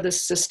drop out of the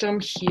system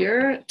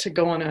here to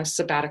go on a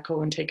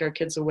sabbatical and take our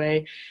kids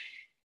away.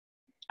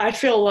 I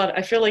feel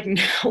like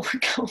now we're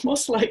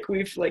almost like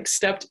we've like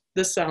stepped,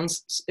 this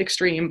sounds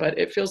extreme, but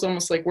it feels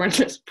almost like we're in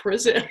this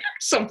prison or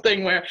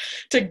something where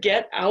to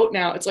get out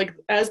now, it's like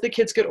as the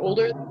kids get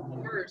older, the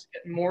borders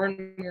get more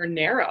and more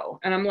narrow.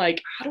 And I'm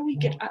like, how do we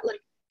get out,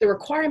 like the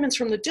requirements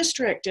from the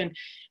district and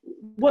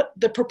what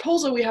the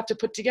proposal we have to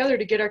put together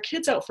to get our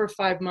kids out for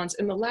 5 months,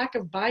 and the lack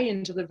of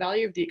buy-in to the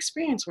value of the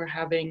experience we're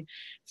having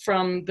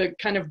from the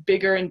kind of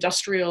bigger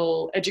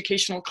industrial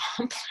educational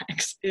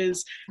complex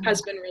has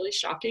been really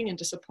shocking and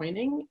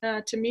disappointing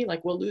to me.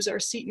 Like, we'll lose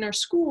our seat in our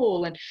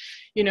school, and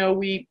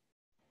we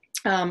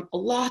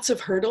lots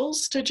of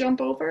hurdles to jump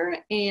over,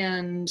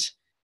 and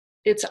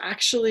it's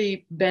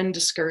actually been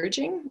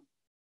discouraging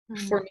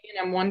for me.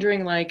 And I'm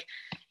wondering, like,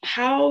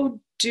 how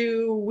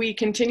do we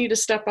continue to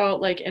step out,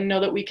 like, and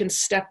know that we can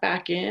step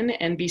back in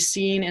and be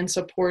seen and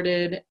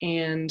supported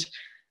and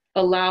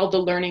allow the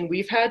learning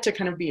we've had to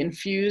kind of be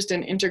infused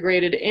and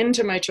integrated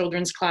into my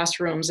children's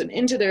classrooms and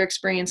into their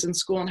experience in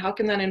school? And how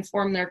can that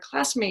inform their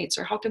classmates,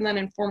 or how can that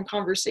inform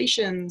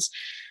conversations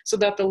so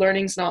that the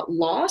learning's not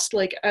lost?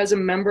 Like, as a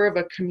member of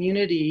a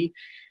community,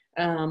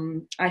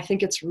 I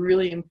think it's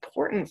really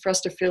important for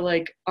us to feel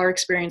like our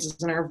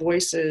experiences and our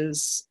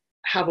voices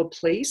have a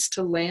place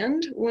to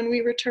land when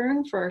we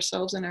return for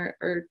ourselves and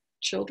our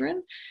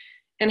children.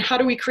 And how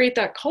do we create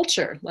that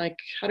culture? Like,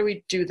 how do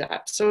we do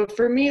that? So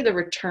for me, the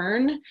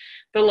return,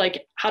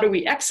 like, how do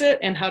we exit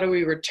and how do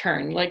we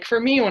return? Like, for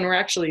me, when we're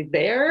actually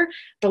there,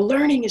 the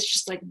learning is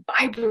just like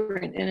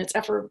vibrant and it's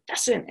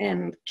effervescent,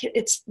 and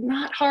it's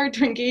not hard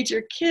to engage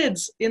your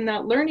kids in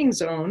that learning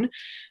zone.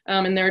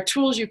 And there are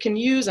tools you can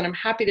use, and I'm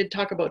happy to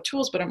talk about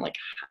tools, but I'm like,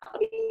 how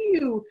do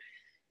you,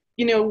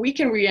 we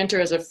can re-enter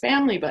as a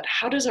family, but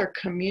how does our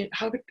community,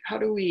 how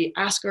do we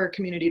ask our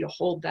community to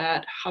hold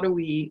that? How do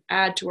we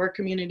add to our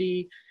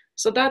community?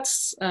 So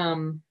that's,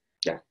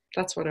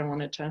 that's what I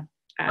wanted to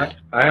add.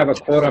 I have a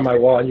quote on my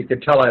wall, and you can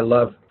tell I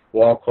love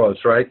wall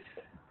quotes, right?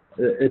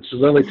 It's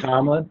Lily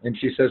Tomlin, and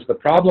she says, the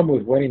problem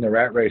with winning the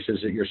rat race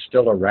is that you're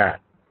still a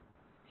rat,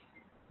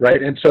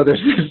 right? And so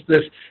there's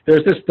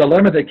this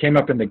dilemma that came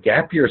up in the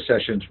gap year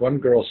sessions. One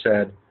girl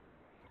said,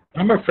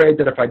 I'm afraid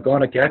that if I go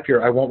on a gap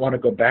year, I won't want to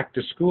go back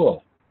to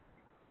school.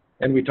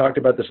 And we talked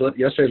about this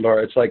yesterday,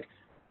 Laura. It's like,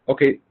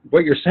 okay,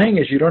 what you're saying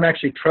is you don't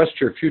actually trust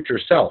your future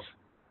self,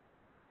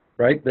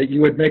 right? That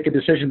you would make a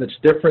decision that's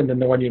different than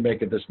the one you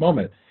make at this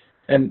moment.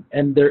 And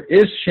there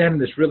is, Shannon,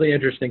 this really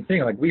interesting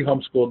thing. Like, we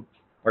homeschooled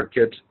our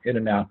kids in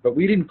and out, but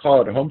we didn't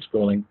call it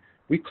homeschooling.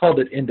 We called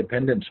it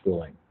independent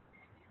schooling,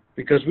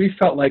 because we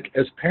felt like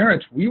as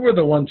parents, we were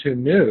the ones who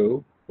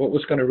knew what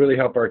was going to really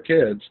help our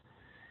kids.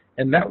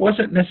 And that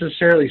wasn't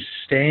necessarily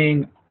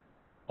staying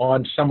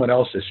on someone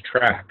else's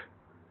track.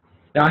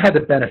 Now, I had the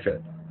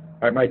benefit.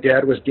 Right? My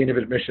dad was dean of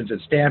admissions at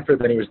Stanford,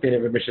 then he was dean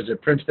of admissions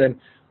at Princeton.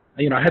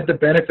 I had the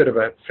benefit of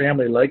a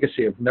family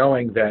legacy of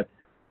knowing that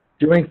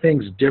doing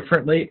things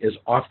differently is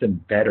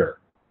often better.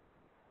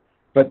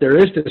 But there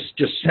is this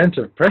just sense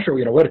of pressure.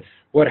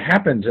 What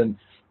happens, and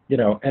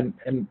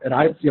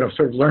I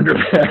sort of learned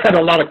had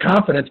a lot of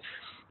confidence.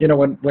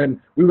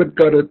 When we would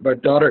go to, my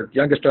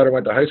youngest daughter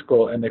went to high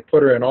school, and they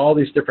put her in all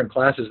these different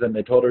classes than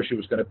they told her she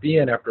was going to be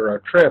in after our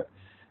trip.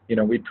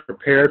 We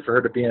prepared for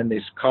her to be in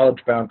these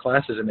college-bound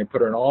classes, and they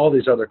put her in all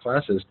these other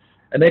classes,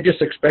 and they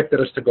just expected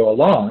us to go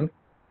along.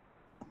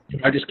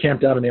 I just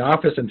camped out in the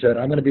office and said,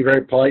 I'm going to be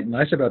very polite and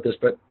nice about this,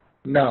 but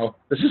no,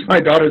 this is my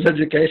daughter's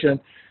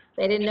education.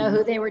 They didn't know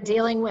who they were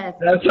dealing with.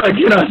 That's like,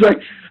 it's like,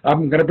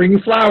 I'm going to bring you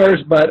flowers,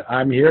 but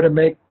I'm here to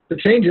make the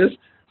changes.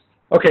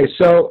 Okay,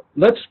 so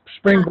let's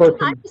springboard.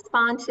 Can I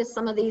respond to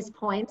some of these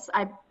points?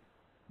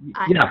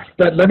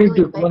 But let me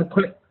do one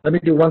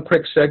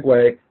quick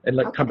segue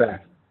and come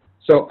back.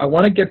 So I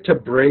want to get to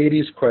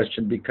Brady's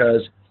question,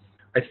 because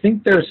I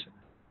think there's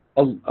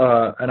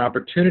an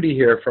opportunity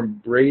here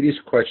from Brady's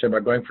question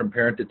about going from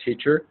parent to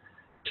teacher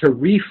to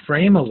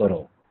reframe a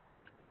little,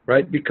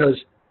 right? Because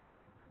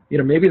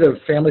maybe the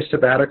family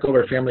sabbatical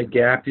or family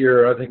gap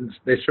year or other things,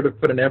 they sort of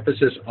put an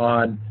emphasis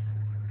on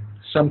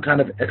some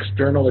kind of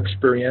external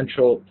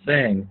experiential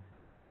thing,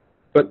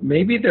 but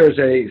maybe there's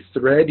a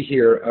thread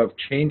here of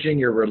changing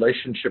your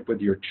relationship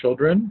with your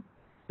children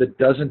that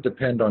doesn't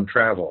depend on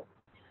travel,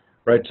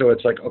 right? So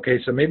it's like,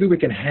 okay, so maybe we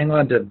can hang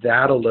on to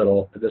that a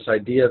little, this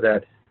idea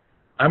that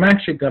I'm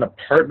actually going to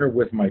partner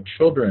with my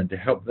children to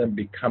help them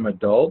become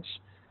adults,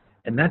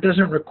 and that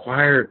doesn't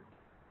require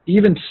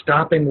even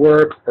stopping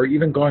work or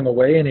even going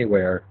away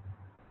anywhere.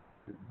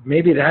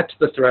 Maybe that's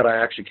the thread I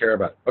actually care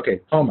about.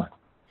 Okay, Homa.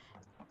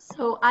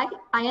 So I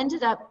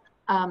ended up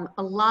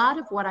a lot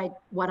of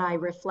what I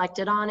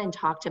reflected on and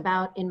talked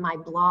about in my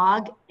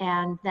blog,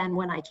 and then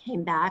when I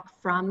came back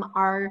from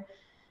our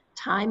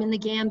time in the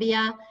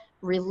Gambia,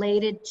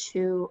 related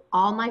to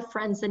all my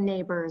friends and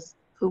neighbors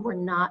who were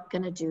not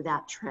going to do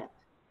that trip.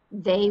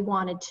 They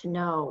wanted to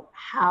know,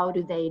 how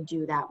do they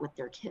do that with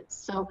their kids?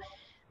 So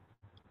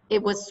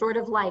it was sort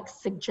of like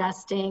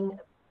suggesting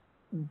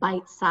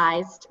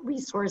bite-sized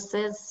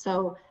resources.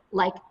 So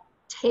like,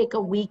 take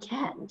a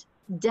weekend.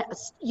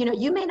 You know,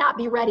 you may not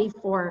be ready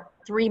for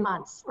 3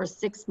 months or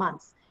 6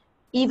 months,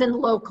 even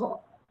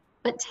local,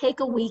 but take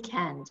a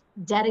weekend,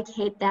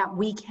 dedicate that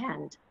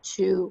weekend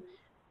to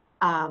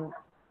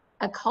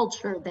a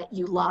culture that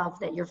you love,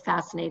 that you're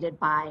fascinated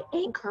by,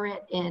 anchor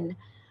it in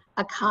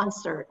a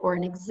concert or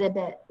an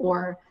exhibit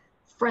or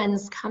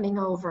friends coming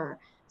over.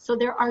 So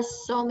there are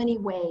so many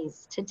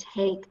ways to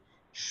take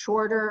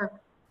shorter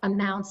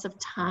amounts of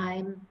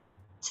time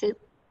to,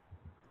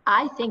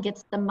 I think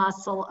it's the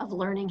muscle of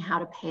learning how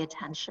to pay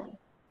attention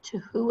to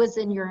who is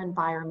in your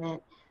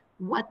environment,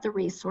 what the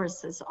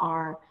resources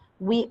are.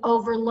 We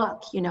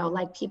overlook, you know,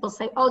 like people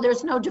say, oh,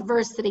 there's no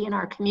diversity in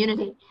our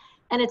community.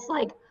 And it's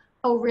like,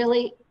 oh,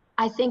 really?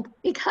 I think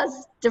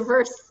because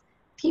diverse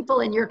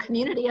people in your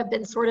community have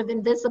been sort of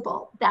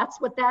invisible. That's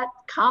what that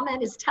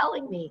comment is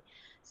telling me.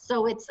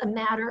 So it's a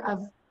matter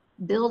of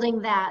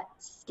building that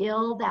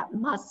skill, that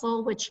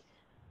muscle, which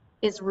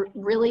is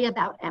really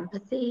about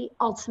empathy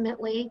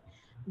ultimately.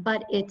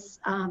 But it's,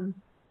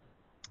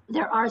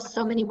 there are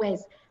so many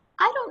ways.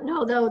 I don't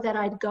know though that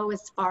I'd go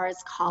as far as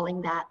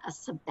calling that a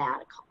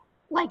sabbatical.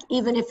 Like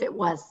even if it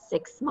was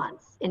 6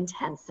 months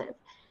intensive,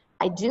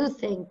 I do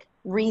think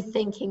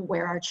rethinking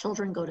where our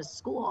children go to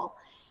school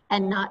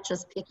and not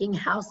just picking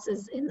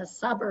houses in the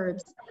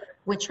suburbs,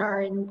 which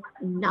are in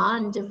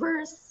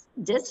non-diverse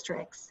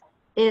districts,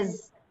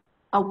 is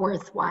a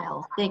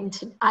worthwhile thing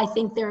to, I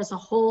think there's a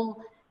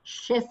whole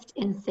shift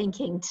in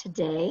thinking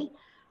today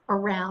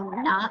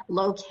around not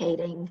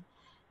locating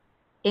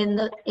in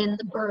the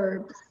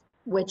burbs,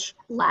 which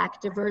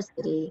lack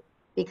diversity,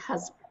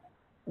 because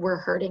we're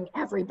hurting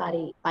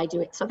everybody by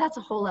doing it. So that's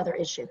a whole other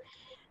issue.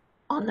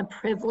 On the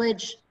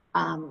privilege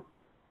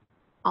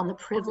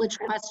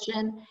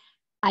question,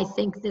 I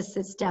think this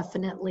is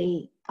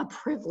definitely a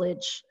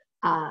privilege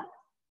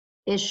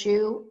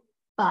issue,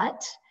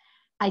 but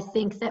I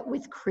think that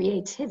with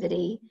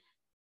creativity,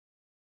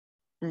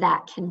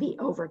 that can be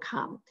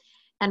overcome.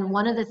 And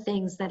one of the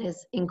things that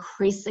is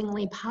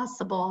increasingly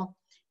possible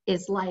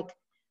is like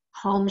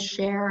home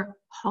share,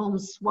 home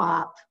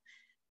swap,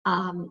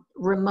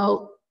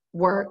 remote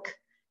work.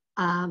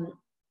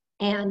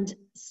 And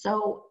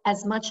so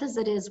as much as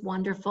it is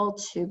wonderful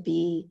to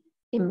be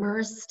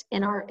immersed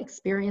in our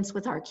experience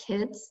with our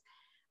kids,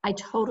 I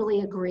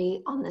totally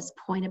agree on this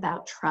point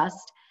about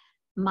trust.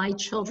 My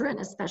children,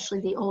 especially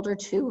the older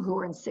two who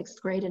are in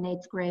 6th grade and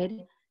 8th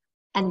grade,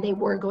 and they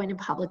were going to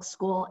public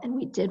school, and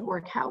we did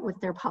work out with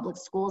their public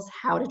schools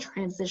how to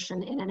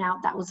transition in and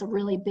out. That was a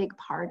really big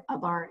part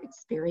of our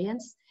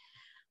experience.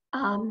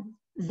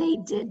 They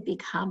did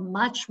become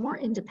much more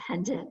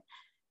independent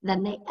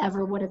than they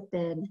ever would have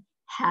been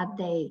had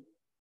they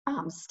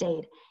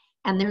stayed.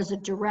 And there's a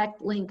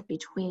direct link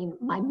between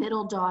my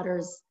middle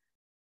daughter's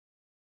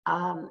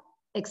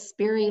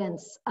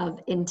experience of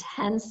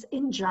intense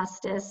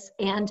injustice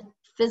and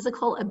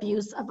physical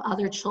abuse of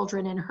other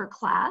children in her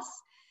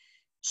class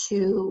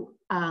to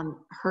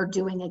her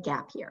doing a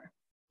gap year,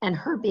 and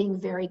her being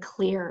very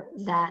clear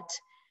that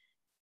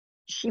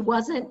it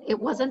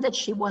wasn't that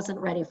she wasn't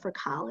ready for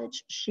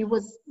college. She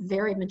was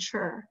very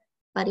mature,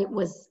 but it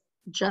was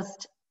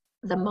just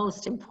the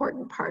most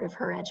important part of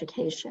her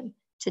education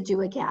to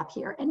do a gap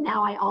year. And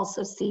now I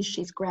also see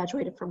she's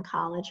graduated from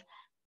college.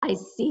 I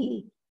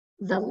see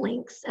the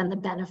links and the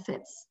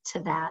benefits to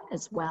that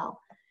as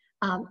well.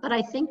 But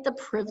I think the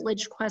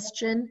privilege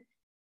question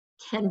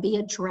can be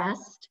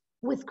addressed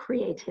with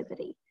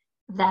creativity,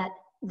 that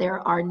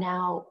there are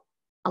now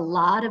a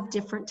lot of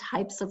different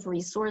types of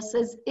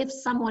resources if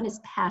someone is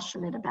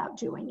passionate about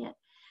doing it.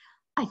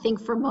 I think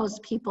for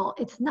most people,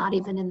 it's not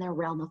even in their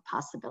realm of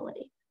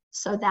possibility.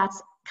 So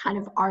that's kind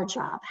of our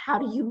job. How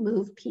do you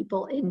move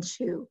people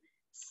into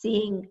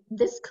seeing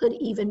this could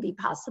even be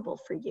possible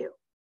for you?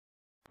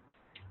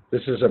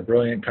 This is a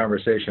brilliant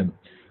conversation.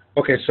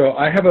 Okay, so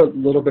I have a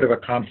little bit of a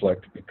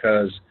conflict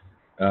because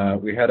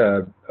we had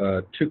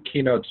 2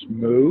 keynotes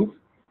move,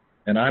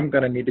 and I'm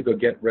going to need to go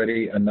get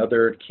ready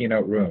another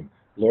keynote room.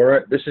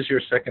 Laura, this is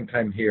your 2nd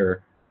time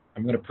here.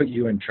 I'm going to put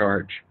you in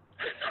charge.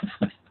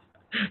 So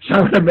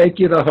I'm going to make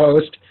you the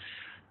host.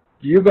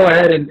 You go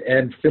ahead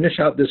and finish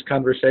out this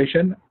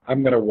conversation.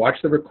 I'm going to watch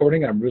the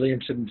recording. I'm really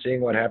interested in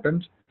seeing what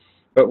happens.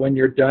 But when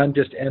you're done,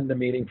 just end the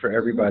meeting for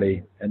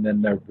everybody, and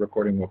then the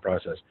recording will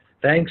process.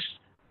 Thanks,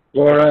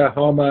 Laura,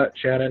 Homa,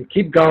 Shannon.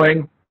 Keep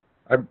going.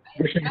 I'm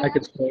wishing I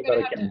could say that I can. I'm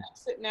going to have to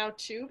exit now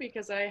too,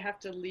 because I have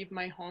to leave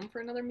my home for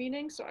another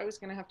meeting. So I was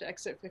going to have to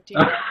exit 15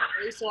 minutes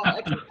early. So I'll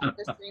exit at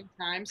the same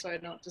time so I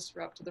don't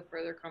disrupt the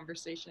further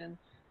conversation.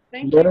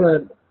 Thank you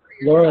for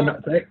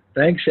Laura,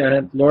 thanks,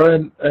 Shannon.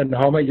 Laura and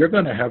Homa, you're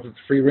going to have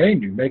free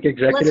reign. You make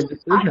executive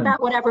Let's talk decisions.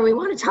 about whatever we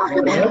want to talk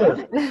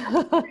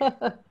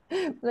about.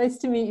 Nice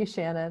to meet you,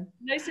 Shannon.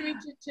 Nice to meet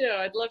you too.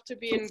 I'd love to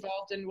be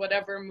involved in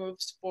whatever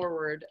moves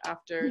forward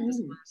after this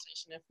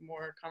conversation, if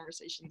more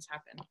conversations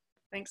happen.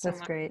 Thanks so much.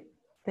 That's great.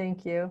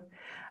 Thank you.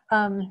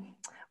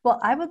 Well,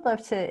 I would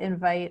love to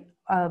invite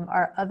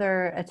our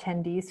other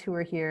attendees who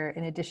are here,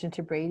 in addition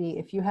to Brady.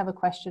 If you have a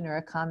question or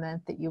a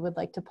comment that you would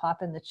like to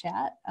pop in the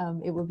chat,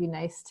 it would be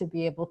nice to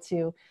be able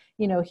to,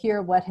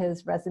 hear what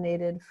has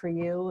resonated for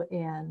you,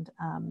 and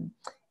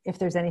if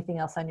there's anything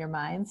else on your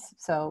minds.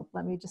 So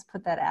let me just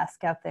put that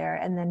ask out there.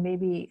 And then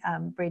maybe,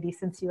 Brady,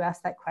 since you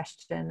asked that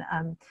question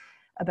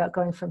about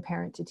going from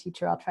parent to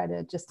teacher, I'll try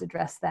to just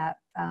address that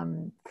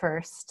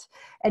first.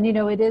 And,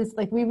 it is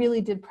like, we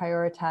really did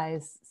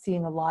prioritize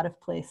seeing a lot of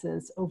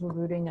places over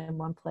rooting in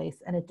one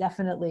place. And it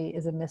definitely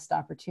is a missed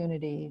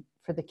opportunity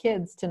for the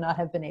kids to not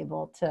have been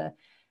able to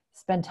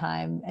spend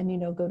time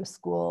and, go to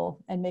school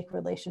and make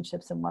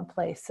relationships in one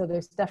place. So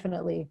there's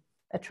definitely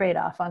a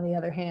trade-off. On the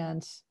other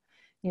hand,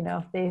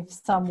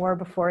 some were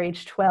before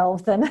age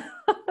 12 than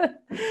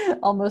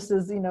almost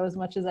as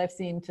much as I've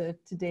seen to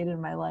date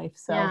in my life.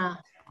 So, yeah.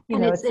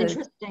 And it's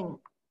interesting.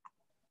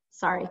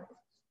 Sorry.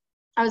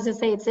 I was going to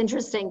say, it's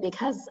interesting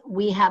because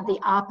we have the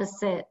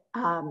opposite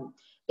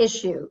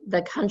issue.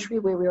 The country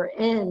where we were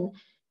in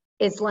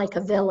is like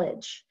a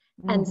village.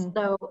 And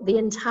so the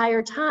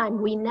entire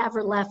time we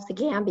never left the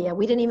Gambia.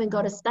 We didn't even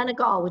go to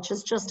Senegal, which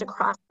is just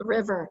across the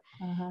river.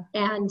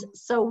 And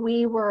so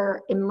we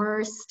were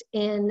immersed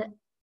in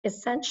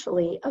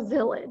essentially a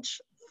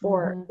village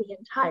for the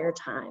entire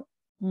time.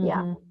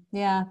 Yeah.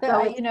 Yeah.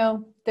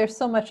 There's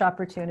so much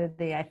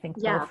opportunity, I think,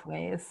 both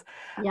ways.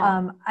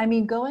 Yeah.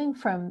 Going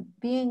from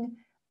being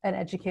an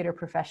educator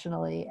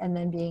professionally and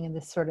then being in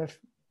this sort of,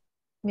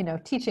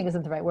 teaching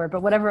isn't the right word,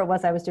 but whatever it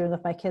was I was doing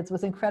with my kids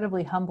was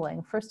incredibly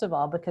humbling. First of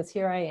all, because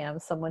here I am,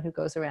 someone who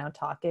goes around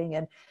talking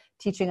and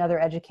teaching other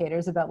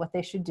educators about what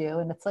they should do.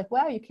 And it's like,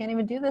 wow, you can't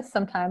even do this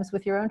sometimes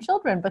with your own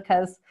children,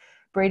 because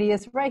Brady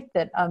is right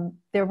that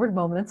there were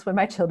moments when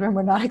my children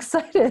were not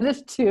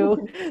excited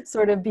to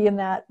sort of be in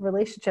that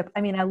relationship.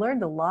 I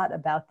learned a lot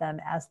about them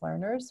as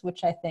learners,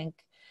 which I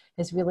think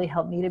has really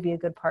helped me to be a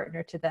good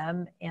partner to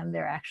them and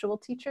their actual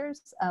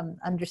teachers.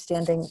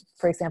 Understanding,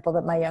 for example,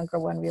 that my younger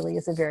one really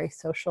is a very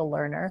social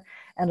learner,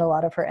 and a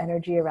lot of her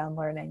energy around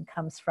learning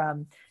comes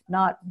from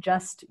not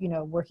just,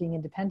 working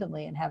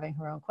independently and having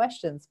her own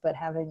questions, but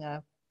having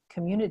a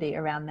community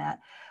around that.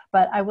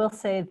 But I will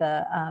say in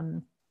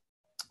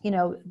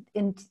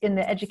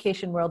the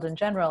education world in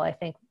general, I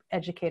think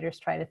educators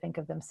try to think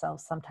of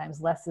themselves sometimes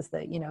less as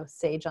the,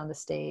 sage on the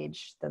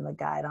stage than the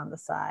guide on the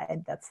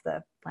side. That's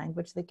the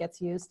language that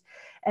gets used.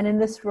 And in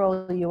this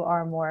role, you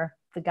are more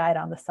the guide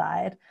on the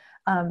side.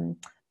 And,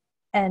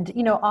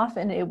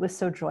 often it was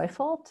so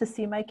joyful to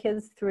see my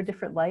kids through a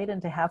different light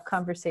and to have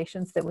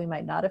conversations that we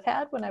might not have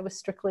had when I was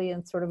strictly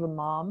in sort of a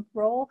mom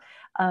role.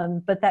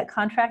 But that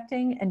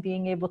contracting and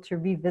being able to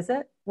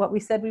revisit what we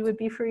said we would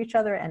be for each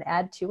other and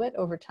add to it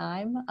over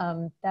time,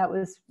 that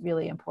was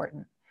really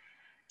important.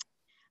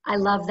 I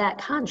love that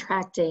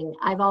contracting.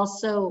 I've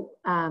also,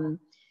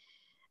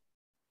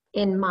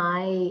 in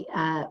my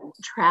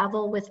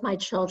travel with my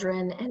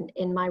children and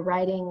in my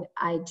writing,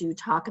 I do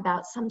talk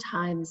about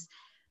sometimes,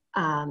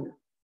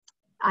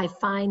 I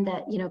find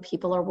that,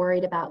 people are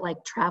worried about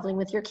like traveling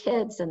with your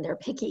kids, and they're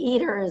picky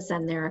eaters,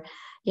 and they're,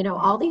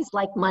 all these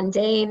like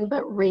mundane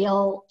but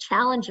real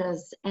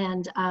challenges.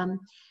 And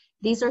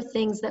these are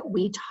things that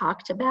we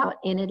talked about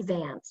in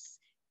advance,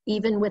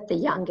 even with the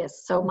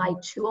youngest. So my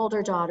two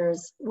older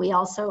daughters, we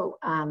also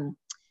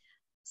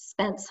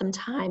spent some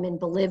time in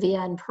Bolivia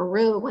and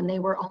Peru when they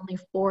were only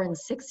 4 and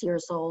 6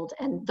 years old.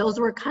 And those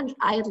were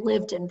I had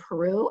lived in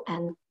Peru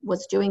and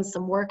was doing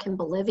some work in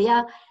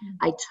Bolivia.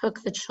 I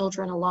took the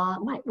children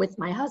along with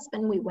my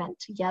husband. We went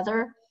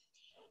together.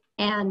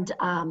 And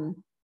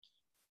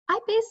I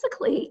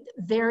basically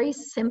very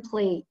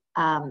simply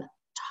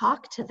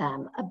talked to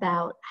them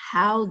about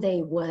how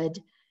they would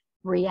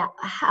react,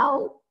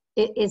 how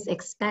it is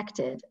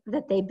expected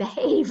that they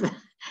behave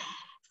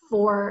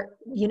for,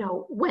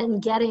 when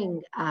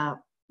getting,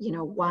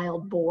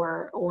 wild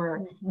boar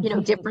or,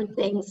 different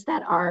things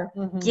that are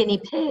guinea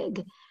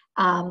pig,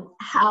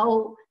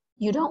 how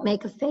you don't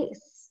make a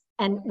face.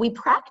 And we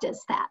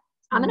practice that.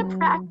 I'm going to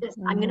practice.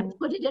 I'm going to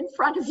put it in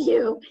front of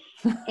you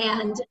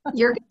and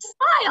you're going to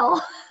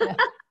smile.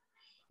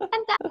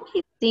 And that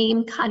may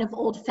seem kind of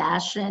old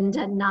fashioned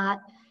and not,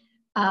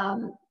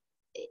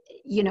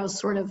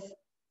 sort of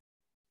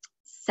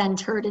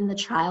centered in the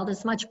child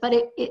as much, but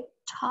it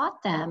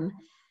taught them,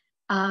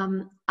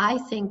 I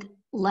think,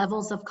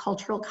 levels of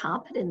cultural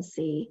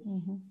competency,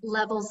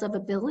 levels of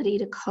ability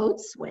to code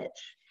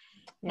switch.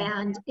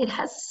 Yeah. And it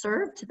has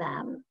served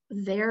them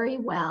very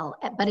well.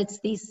 But it's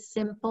these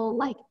simple,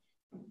 like,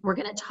 we're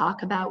going to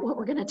talk about what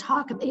we're going to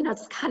talk about.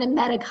 It's kind of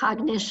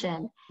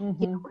metacognition. We're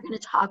going to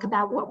talk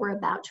about what we're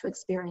about to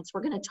experience.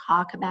 We're going to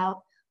talk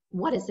about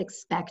what is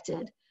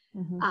expected.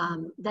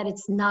 that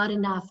it's not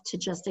enough to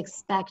just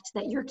expect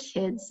that your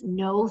kids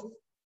know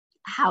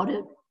how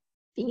to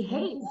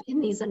behave in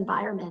these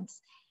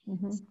environments.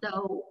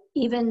 So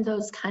even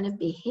those kind of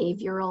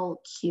behavioral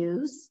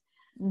cues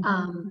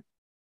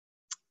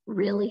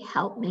really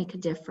help make a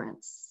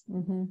difference.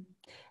 And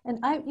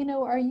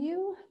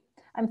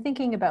I'm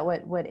thinking about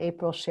what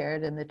April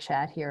shared in the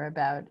chat here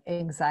about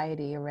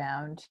anxiety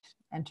around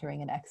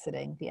entering and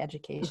exiting the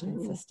education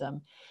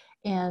system.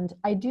 And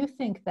I do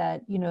think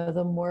that,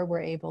 the more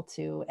we're able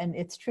to, and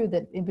it's true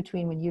that in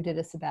between when you did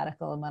a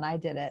sabbatical and when I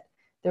did it,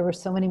 there were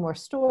so many more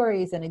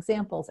stories and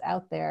examples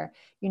out there.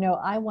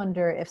 I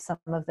wonder if some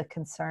of the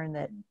concern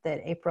that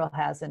April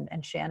has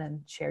and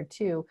Shannon shared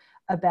too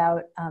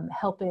about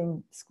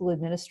helping school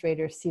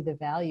administrators see the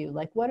value,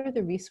 like what are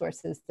the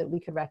resources that we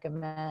could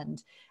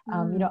recommend?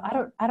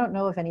 I don't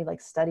know of any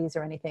like studies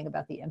or anything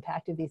about the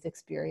impact of these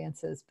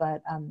experiences,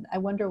 but I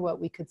wonder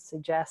what we could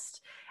suggest,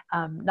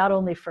 not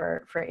only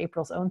for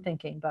April's own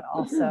thinking, but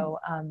also,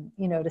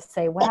 to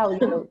say, wow,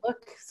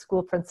 look,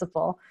 school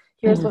principal,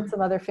 here's what some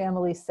other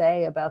families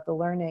say about the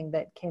learning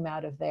that came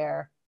out of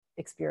their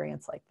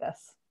experience like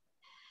this.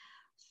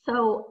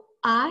 So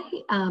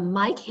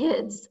my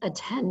kids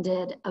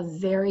attended a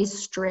very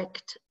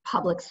strict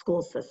public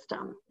school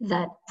system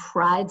that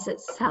prides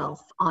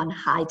itself on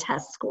high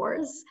test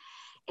scores.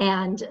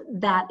 And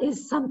that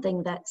is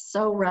something that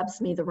so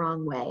rubs me the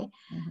wrong way.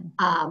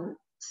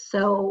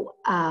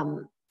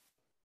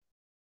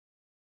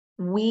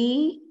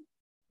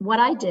 What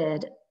I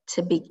did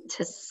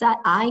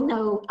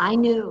I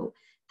knew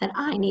that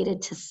I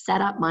needed to set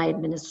up my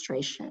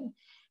administration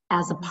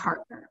as a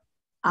partner.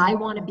 I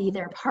want to be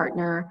their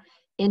partner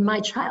in my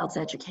child's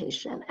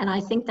education. And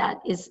I think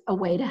that is a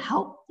way to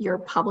help your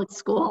public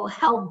school,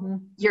 help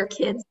your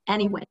kids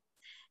anyway.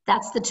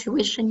 That's the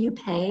tuition you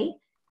pay,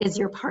 is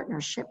your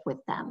partnership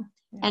with them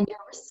and your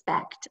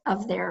respect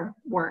of their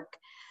work.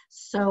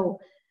 So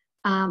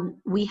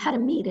we had a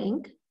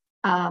meeting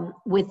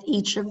with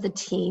each of the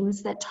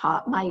teams that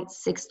taught my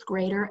 6th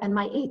grader and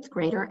my 8th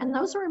grader. And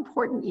those are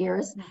important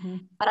years.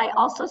 But I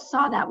also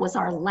saw that was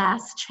our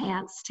last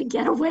chance to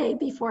get away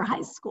before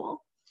high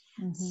school.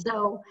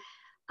 So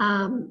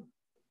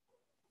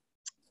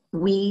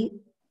we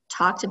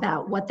talked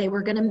about what they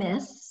were going to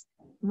miss,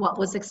 what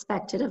was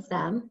expected of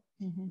them.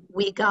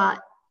 We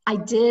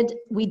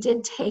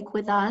did take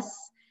with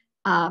us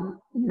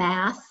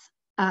math,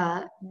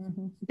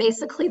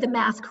 basically the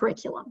math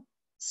curriculum,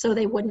 so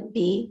they wouldn't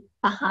be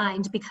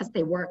behind because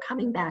they were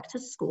coming back to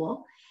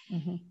school,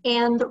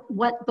 and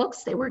what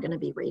books they were going to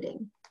be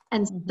reading.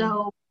 And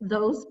so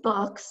those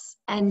books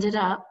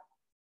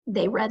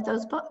they read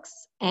those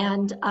books,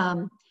 and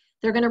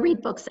they're going to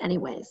read books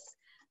anyways.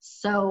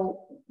 So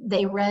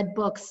they read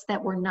books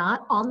that were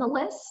not on the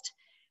list,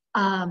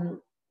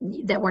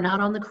 that were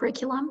not on the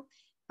curriculum,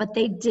 but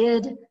they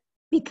did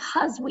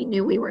because we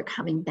knew we were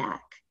coming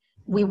back.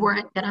 We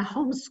weren't going to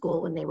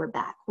homeschool when they were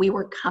back. We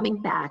were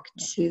coming back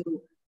to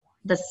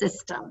the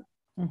system.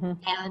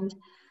 And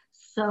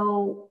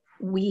so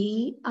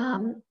we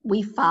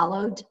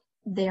followed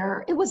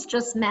it was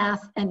just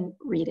math and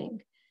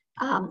reading.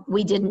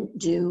 We didn't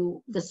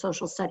do the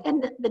social study.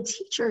 And the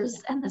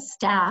teachers and the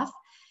staff,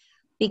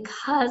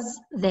 because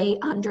they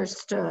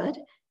understood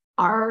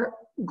our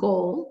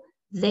goal,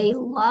 they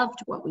loved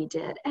what we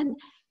did. And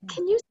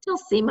can you still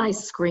see my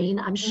screen?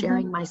 I'm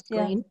sharing my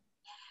screen. Yeah.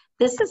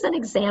 This is an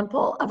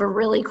example of a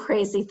really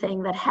crazy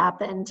thing that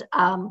happened.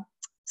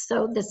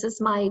 So this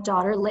is my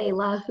daughter,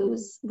 Layla, who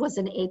was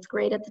in 8th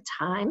grade at the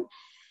time.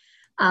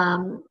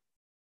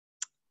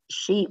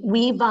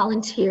 We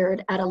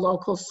volunteered at a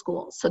local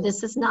school. So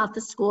this is not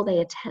the school they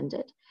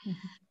attended.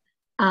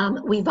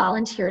 We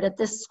volunteered at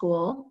this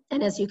school.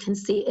 And as you can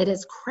see, it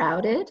is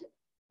crowded.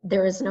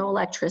 There is no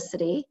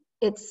electricity.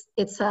 It's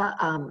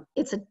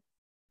a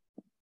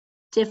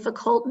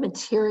difficult,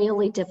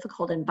 materially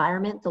difficult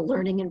environment. The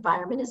learning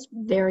environment is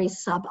very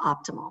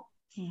suboptimal.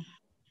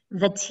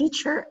 The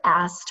teacher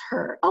asked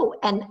her,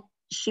 and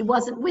she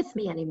wasn't with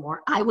me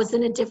anymore. I was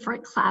in a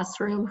different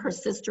classroom. Her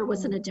sister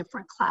was in a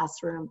different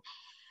classroom.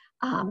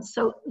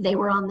 So they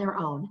were on their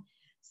own.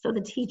 So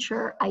the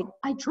teacher,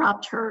 I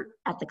dropped her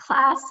at the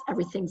class.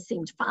 Everything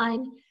seemed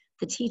fine.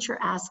 The teacher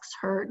asks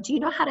her, do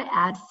you know how to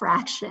add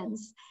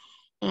fractions?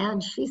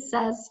 And she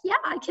says, yeah,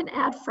 I can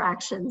add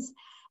fractions.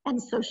 And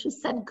so she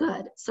said,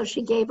 good. So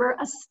she gave her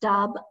a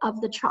stub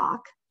of the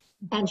chalk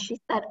and she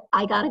said,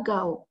 I gotta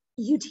go.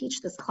 You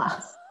teach this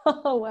class.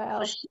 Oh,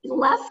 wow. So she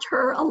left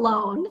her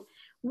alone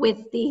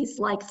with these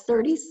like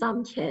 30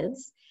 some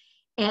kids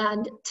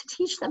and to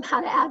teach them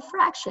how to add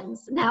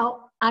fractions.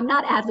 Now, I'm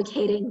not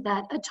advocating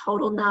that a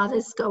total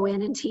novice go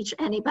in and teach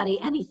anybody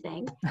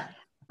anything,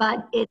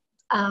 but it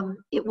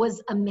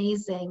was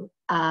amazing.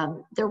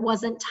 There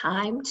wasn't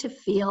time to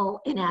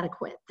feel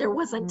inadequate. There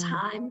wasn't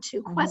time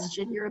to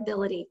question your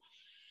ability.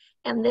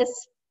 And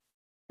this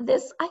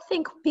I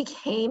think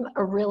became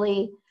a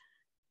really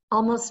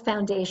almost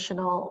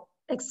foundational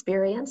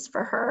experience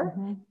for her.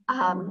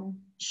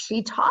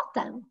 She taught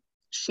them.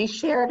 She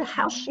shared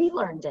how she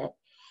learned it.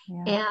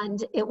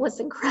 And it was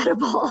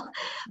incredible.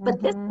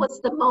 But this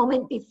was the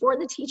moment before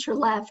the teacher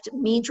left,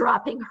 me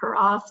dropping her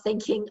off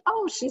thinking,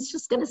 oh, she's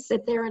just going to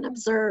sit there and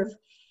observe.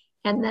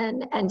 And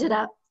then ended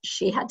up,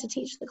 she had to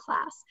teach the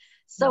class.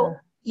 So,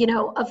 you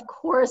know, of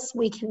course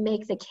we can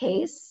make the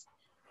case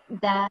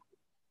that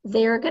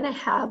they're going to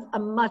have a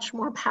much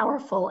more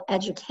powerful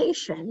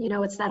education. You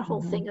know, it's that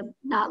whole thing of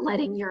not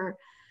letting your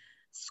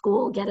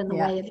school get in the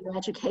way of your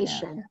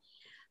education.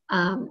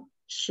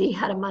 She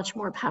had a much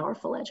more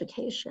powerful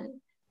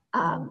education.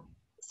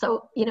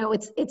 So, you know,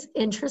 it's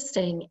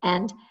interesting.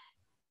 And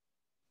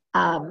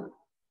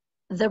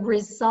the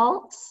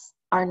results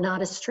are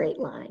not a straight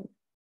line.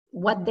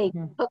 What they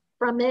took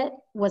from it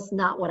was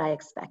not what I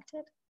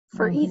expected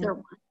for either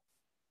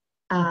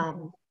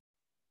one.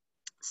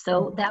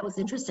 So that was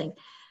interesting.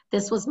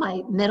 This was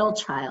my middle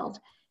child.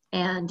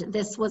 And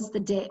this was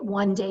the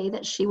one day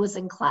that she was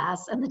in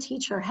class, and the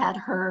teacher had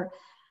her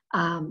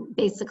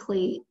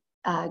basically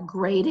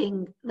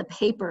grading the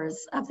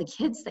papers of the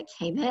kids that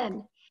came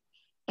in.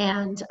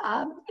 And,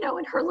 you know,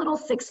 in her little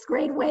 6th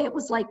grade way, it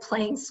was like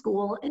playing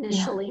school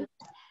initially.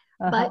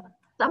 But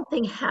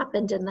something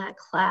happened in that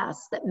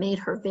class that made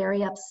her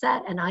very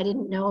upset, and I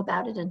didn't know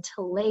about it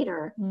until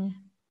later.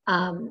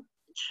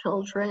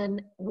 Children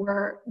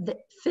the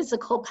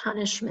physical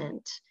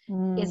punishment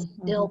is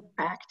still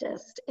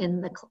practiced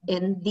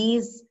in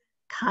these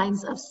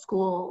kinds of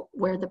school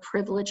where the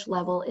privilege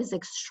level is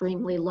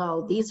extremely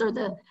low. These are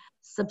the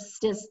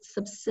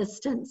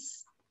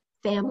subsistence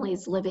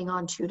families living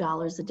on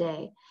 $2 a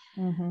day.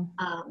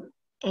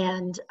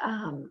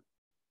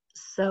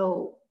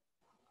 So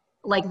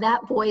like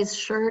that boy's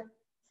shirt,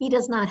 he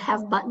does not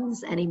have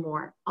buttons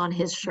anymore on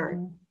his shirt.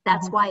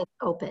 That's why it's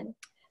open,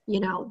 you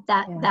know,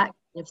 that kind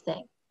of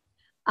thing.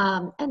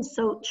 And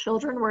so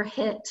children were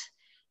hit,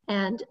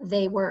 and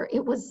it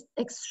was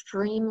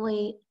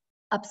extremely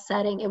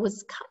upsetting. It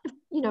was kind of,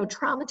 you know,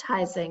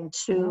 traumatizing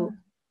to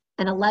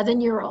an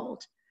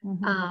 11-year-old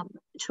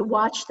to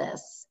watch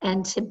this,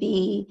 and to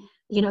be,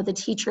 you know, the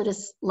teacher to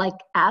like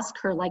ask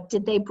her, like,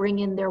 did they bring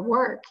in their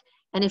work?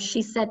 And if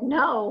she said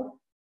no,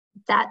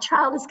 that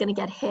child is going to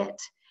get hit.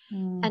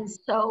 And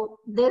so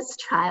this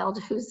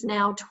child, who's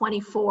now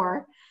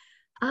 24,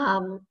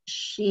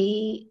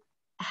 she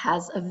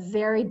has a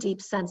very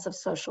deep sense of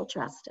social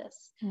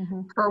justice.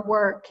 Her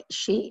work,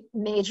 she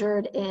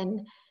majored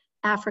in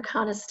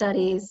Africana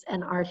studies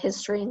and art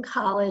history in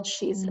college.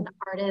 She's an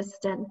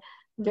artist and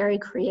very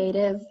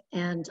creative.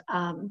 And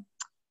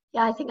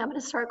yeah, I think I'm going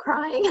to start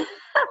crying.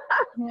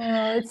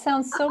 It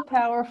sounds so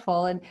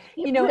powerful. And,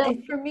 you know,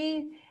 for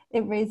me,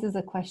 it raises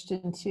a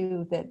question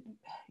too that,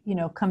 you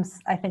know, comes,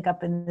 I think,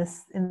 up in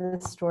this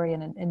story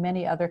and in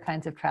many other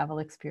kinds of travel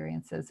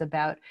experiences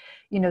about,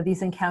 you know,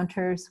 these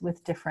encounters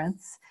with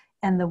difference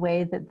and the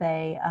way that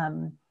they,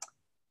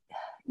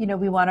 you know,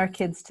 we want our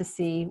kids to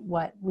see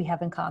what we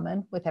have in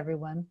common with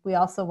everyone. We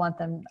also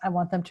I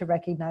want them to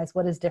recognize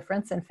what is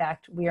difference. In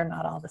fact, we are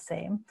not all the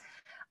same.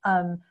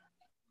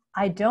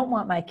 I don't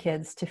want my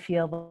kids to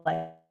feel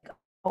like,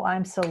 oh,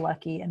 I'm so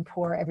lucky and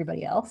poor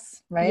everybody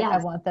else, right? I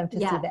want them to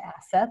see the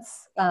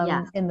assets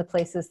in the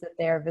places that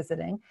they're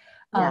visiting.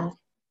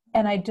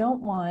 And I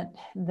don't want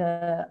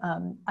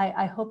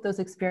I hope those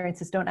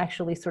experiences don't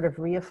actually sort of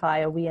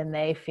reify a we and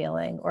they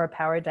feeling or a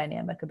power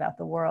dynamic about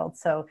the world.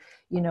 So,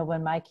 you know,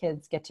 when my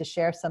kids get to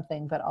share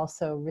something, but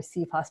also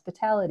receive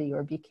hospitality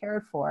or be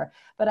cared for.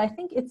 But I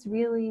think it's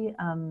really,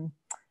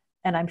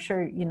 and I'm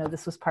sure, you know,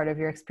 this was part of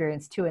your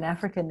experience too in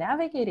Africa,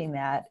 navigating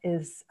that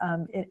is,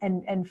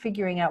 and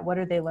figuring out what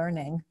are they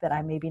learning that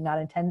I maybe not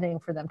intending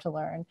for them to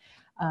learn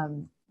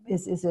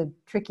is a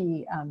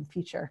tricky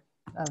feature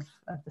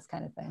of this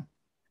kind of thing.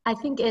 I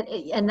think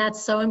and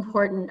that's so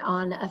important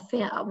on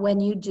when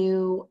you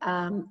do,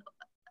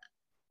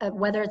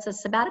 whether it's a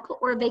sabbatical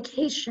or a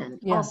vacation,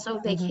 also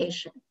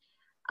vacation.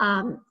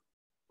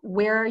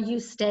 Where are you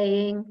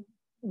staying?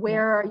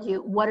 Where are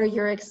you? What are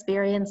your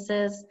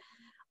experiences?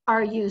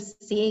 Are you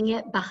seeing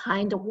it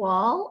behind a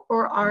wall,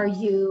 or are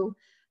you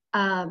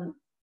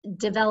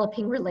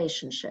developing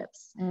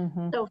relationships?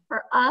 So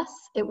for us,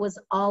 it was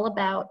all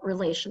about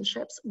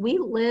relationships. We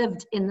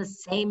lived in the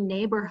same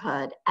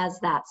neighborhood as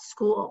that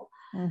school,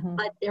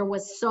 but there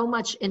was so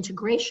much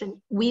integration.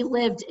 We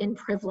lived in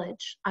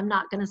privilege. I'm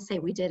not going to say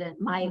we didn't.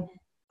 My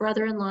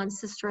brother-in-law and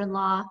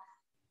sister-in-law,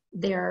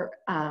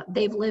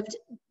 they lived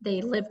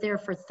there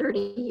for 30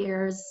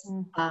 years.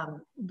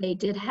 They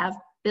did have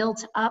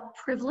built up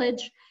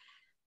privilege,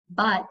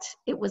 but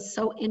it was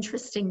so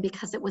interesting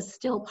because it was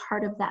still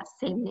part of that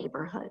same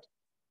neighborhood.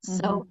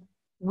 So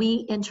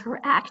we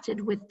interacted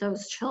with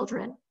those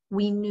children.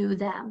 We knew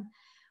them.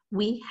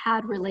 We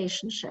had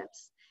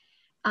relationships.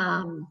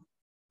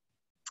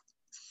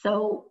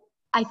 So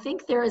I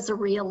think there is a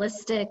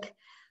realistic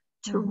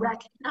to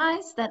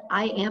recognize that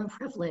I am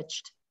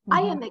privileged.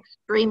 I am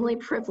extremely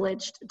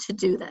privileged to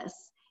do this.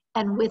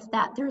 And with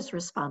that, there's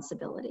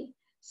responsibility.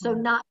 So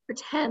not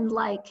pretend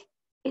like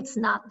it's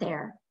not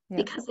there,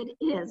 because it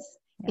is.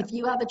 If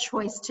you have a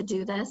choice to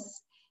do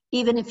this,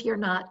 even if you're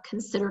not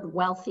considered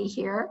wealthy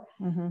here,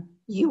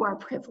 you are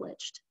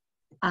privileged.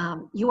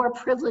 You are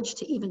privileged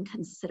to even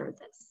consider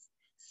this.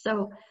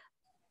 So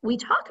we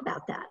talk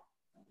about that.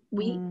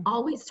 We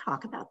always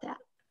talk about that.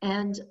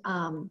 And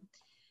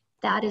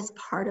that is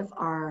part of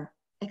our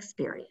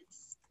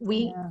experience.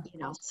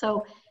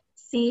 So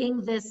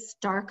seeing this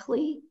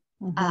darkly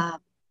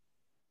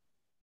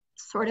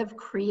sort of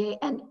create,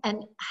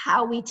 and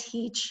how we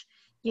teach,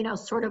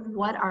 sort of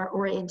what our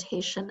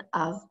orientation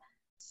of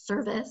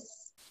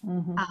service,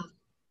 of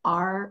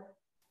our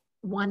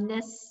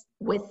oneness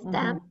with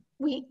them.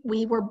 We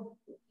were,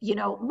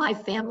 my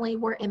family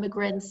were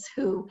immigrants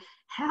who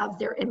have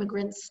their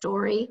immigrant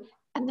story,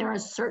 and there are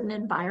certain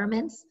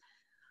environments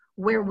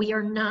where we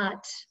are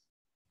not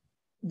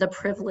the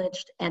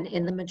privileged and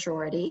in the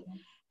majority,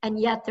 and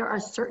yet there are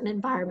certain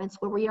environments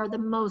where we are the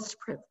most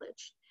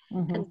privileged.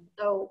 And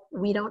so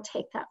we don't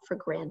take that for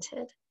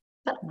granted.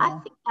 But I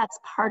think that's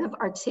part of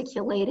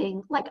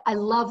articulating, like, I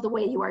love the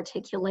way you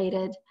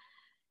articulated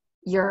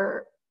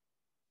your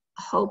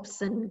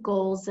hopes and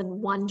goals and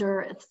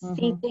wonder,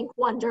 see, think,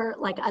 wonder.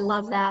 Like, I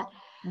love that.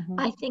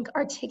 I think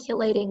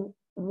articulating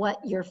what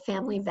your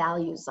family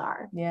values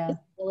are is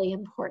really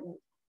important.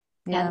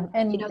 And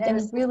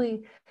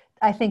really,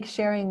 I think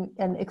sharing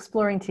and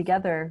exploring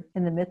together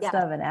in the midst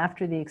of and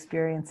after the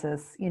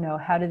experiences,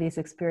 how do these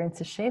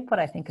experiences shape what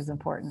I think is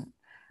important?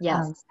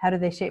 Yes. How do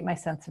they shape my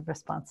sense of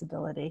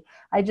responsibility?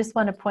 I just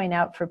want to point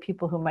out for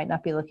people who might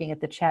not be looking at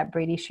the chat,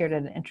 Brady shared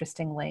an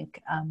interesting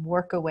link,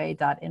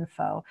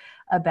 workaway.info,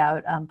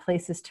 about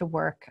places to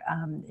work,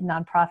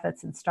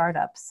 nonprofits and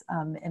startups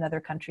in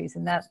other countries.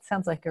 And that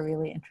sounds like a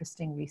really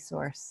interesting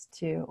resource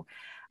too.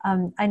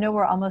 I know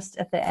we're almost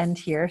at the end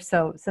here.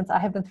 So since I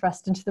have been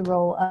thrust into the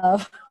role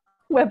of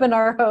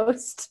webinar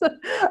host,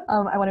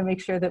 I want to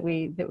make sure that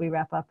we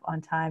wrap up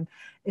on time.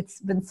 It's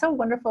been so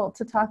wonderful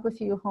to talk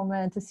with you, Homa,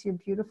 and to see your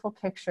beautiful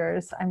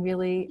pictures. I'm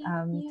really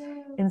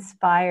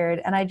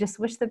inspired, and I just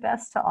wish the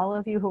best to all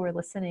of you who are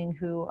listening,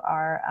 who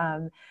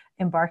are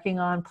embarking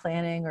on,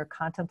 planning, or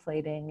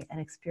contemplating an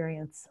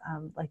experience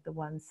like the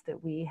ones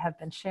that we have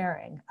been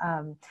sharing.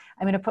 I'm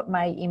going to put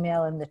my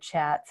email in the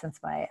chat since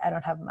I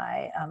don't have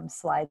my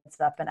slides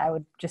up, and I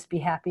would just be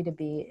happy to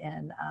be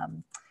in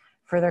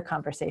further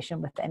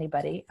conversation with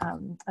anybody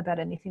about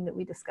anything that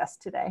we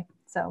discussed today.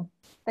 So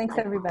thanks,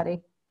 everybody.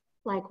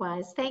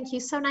 Likewise. Thank you.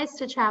 So nice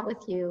to chat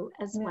with you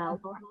as well,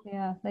 Laura.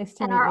 Yeah, nice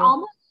to meet and you. our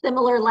almost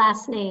similar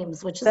last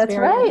names, which is That's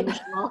very right.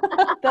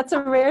 unusual. That's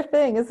a rare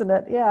thing, isn't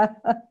it? Yeah.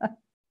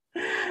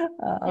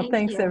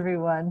 Thanks, you.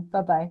 everyone.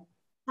 Bye-bye.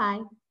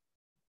 Bye.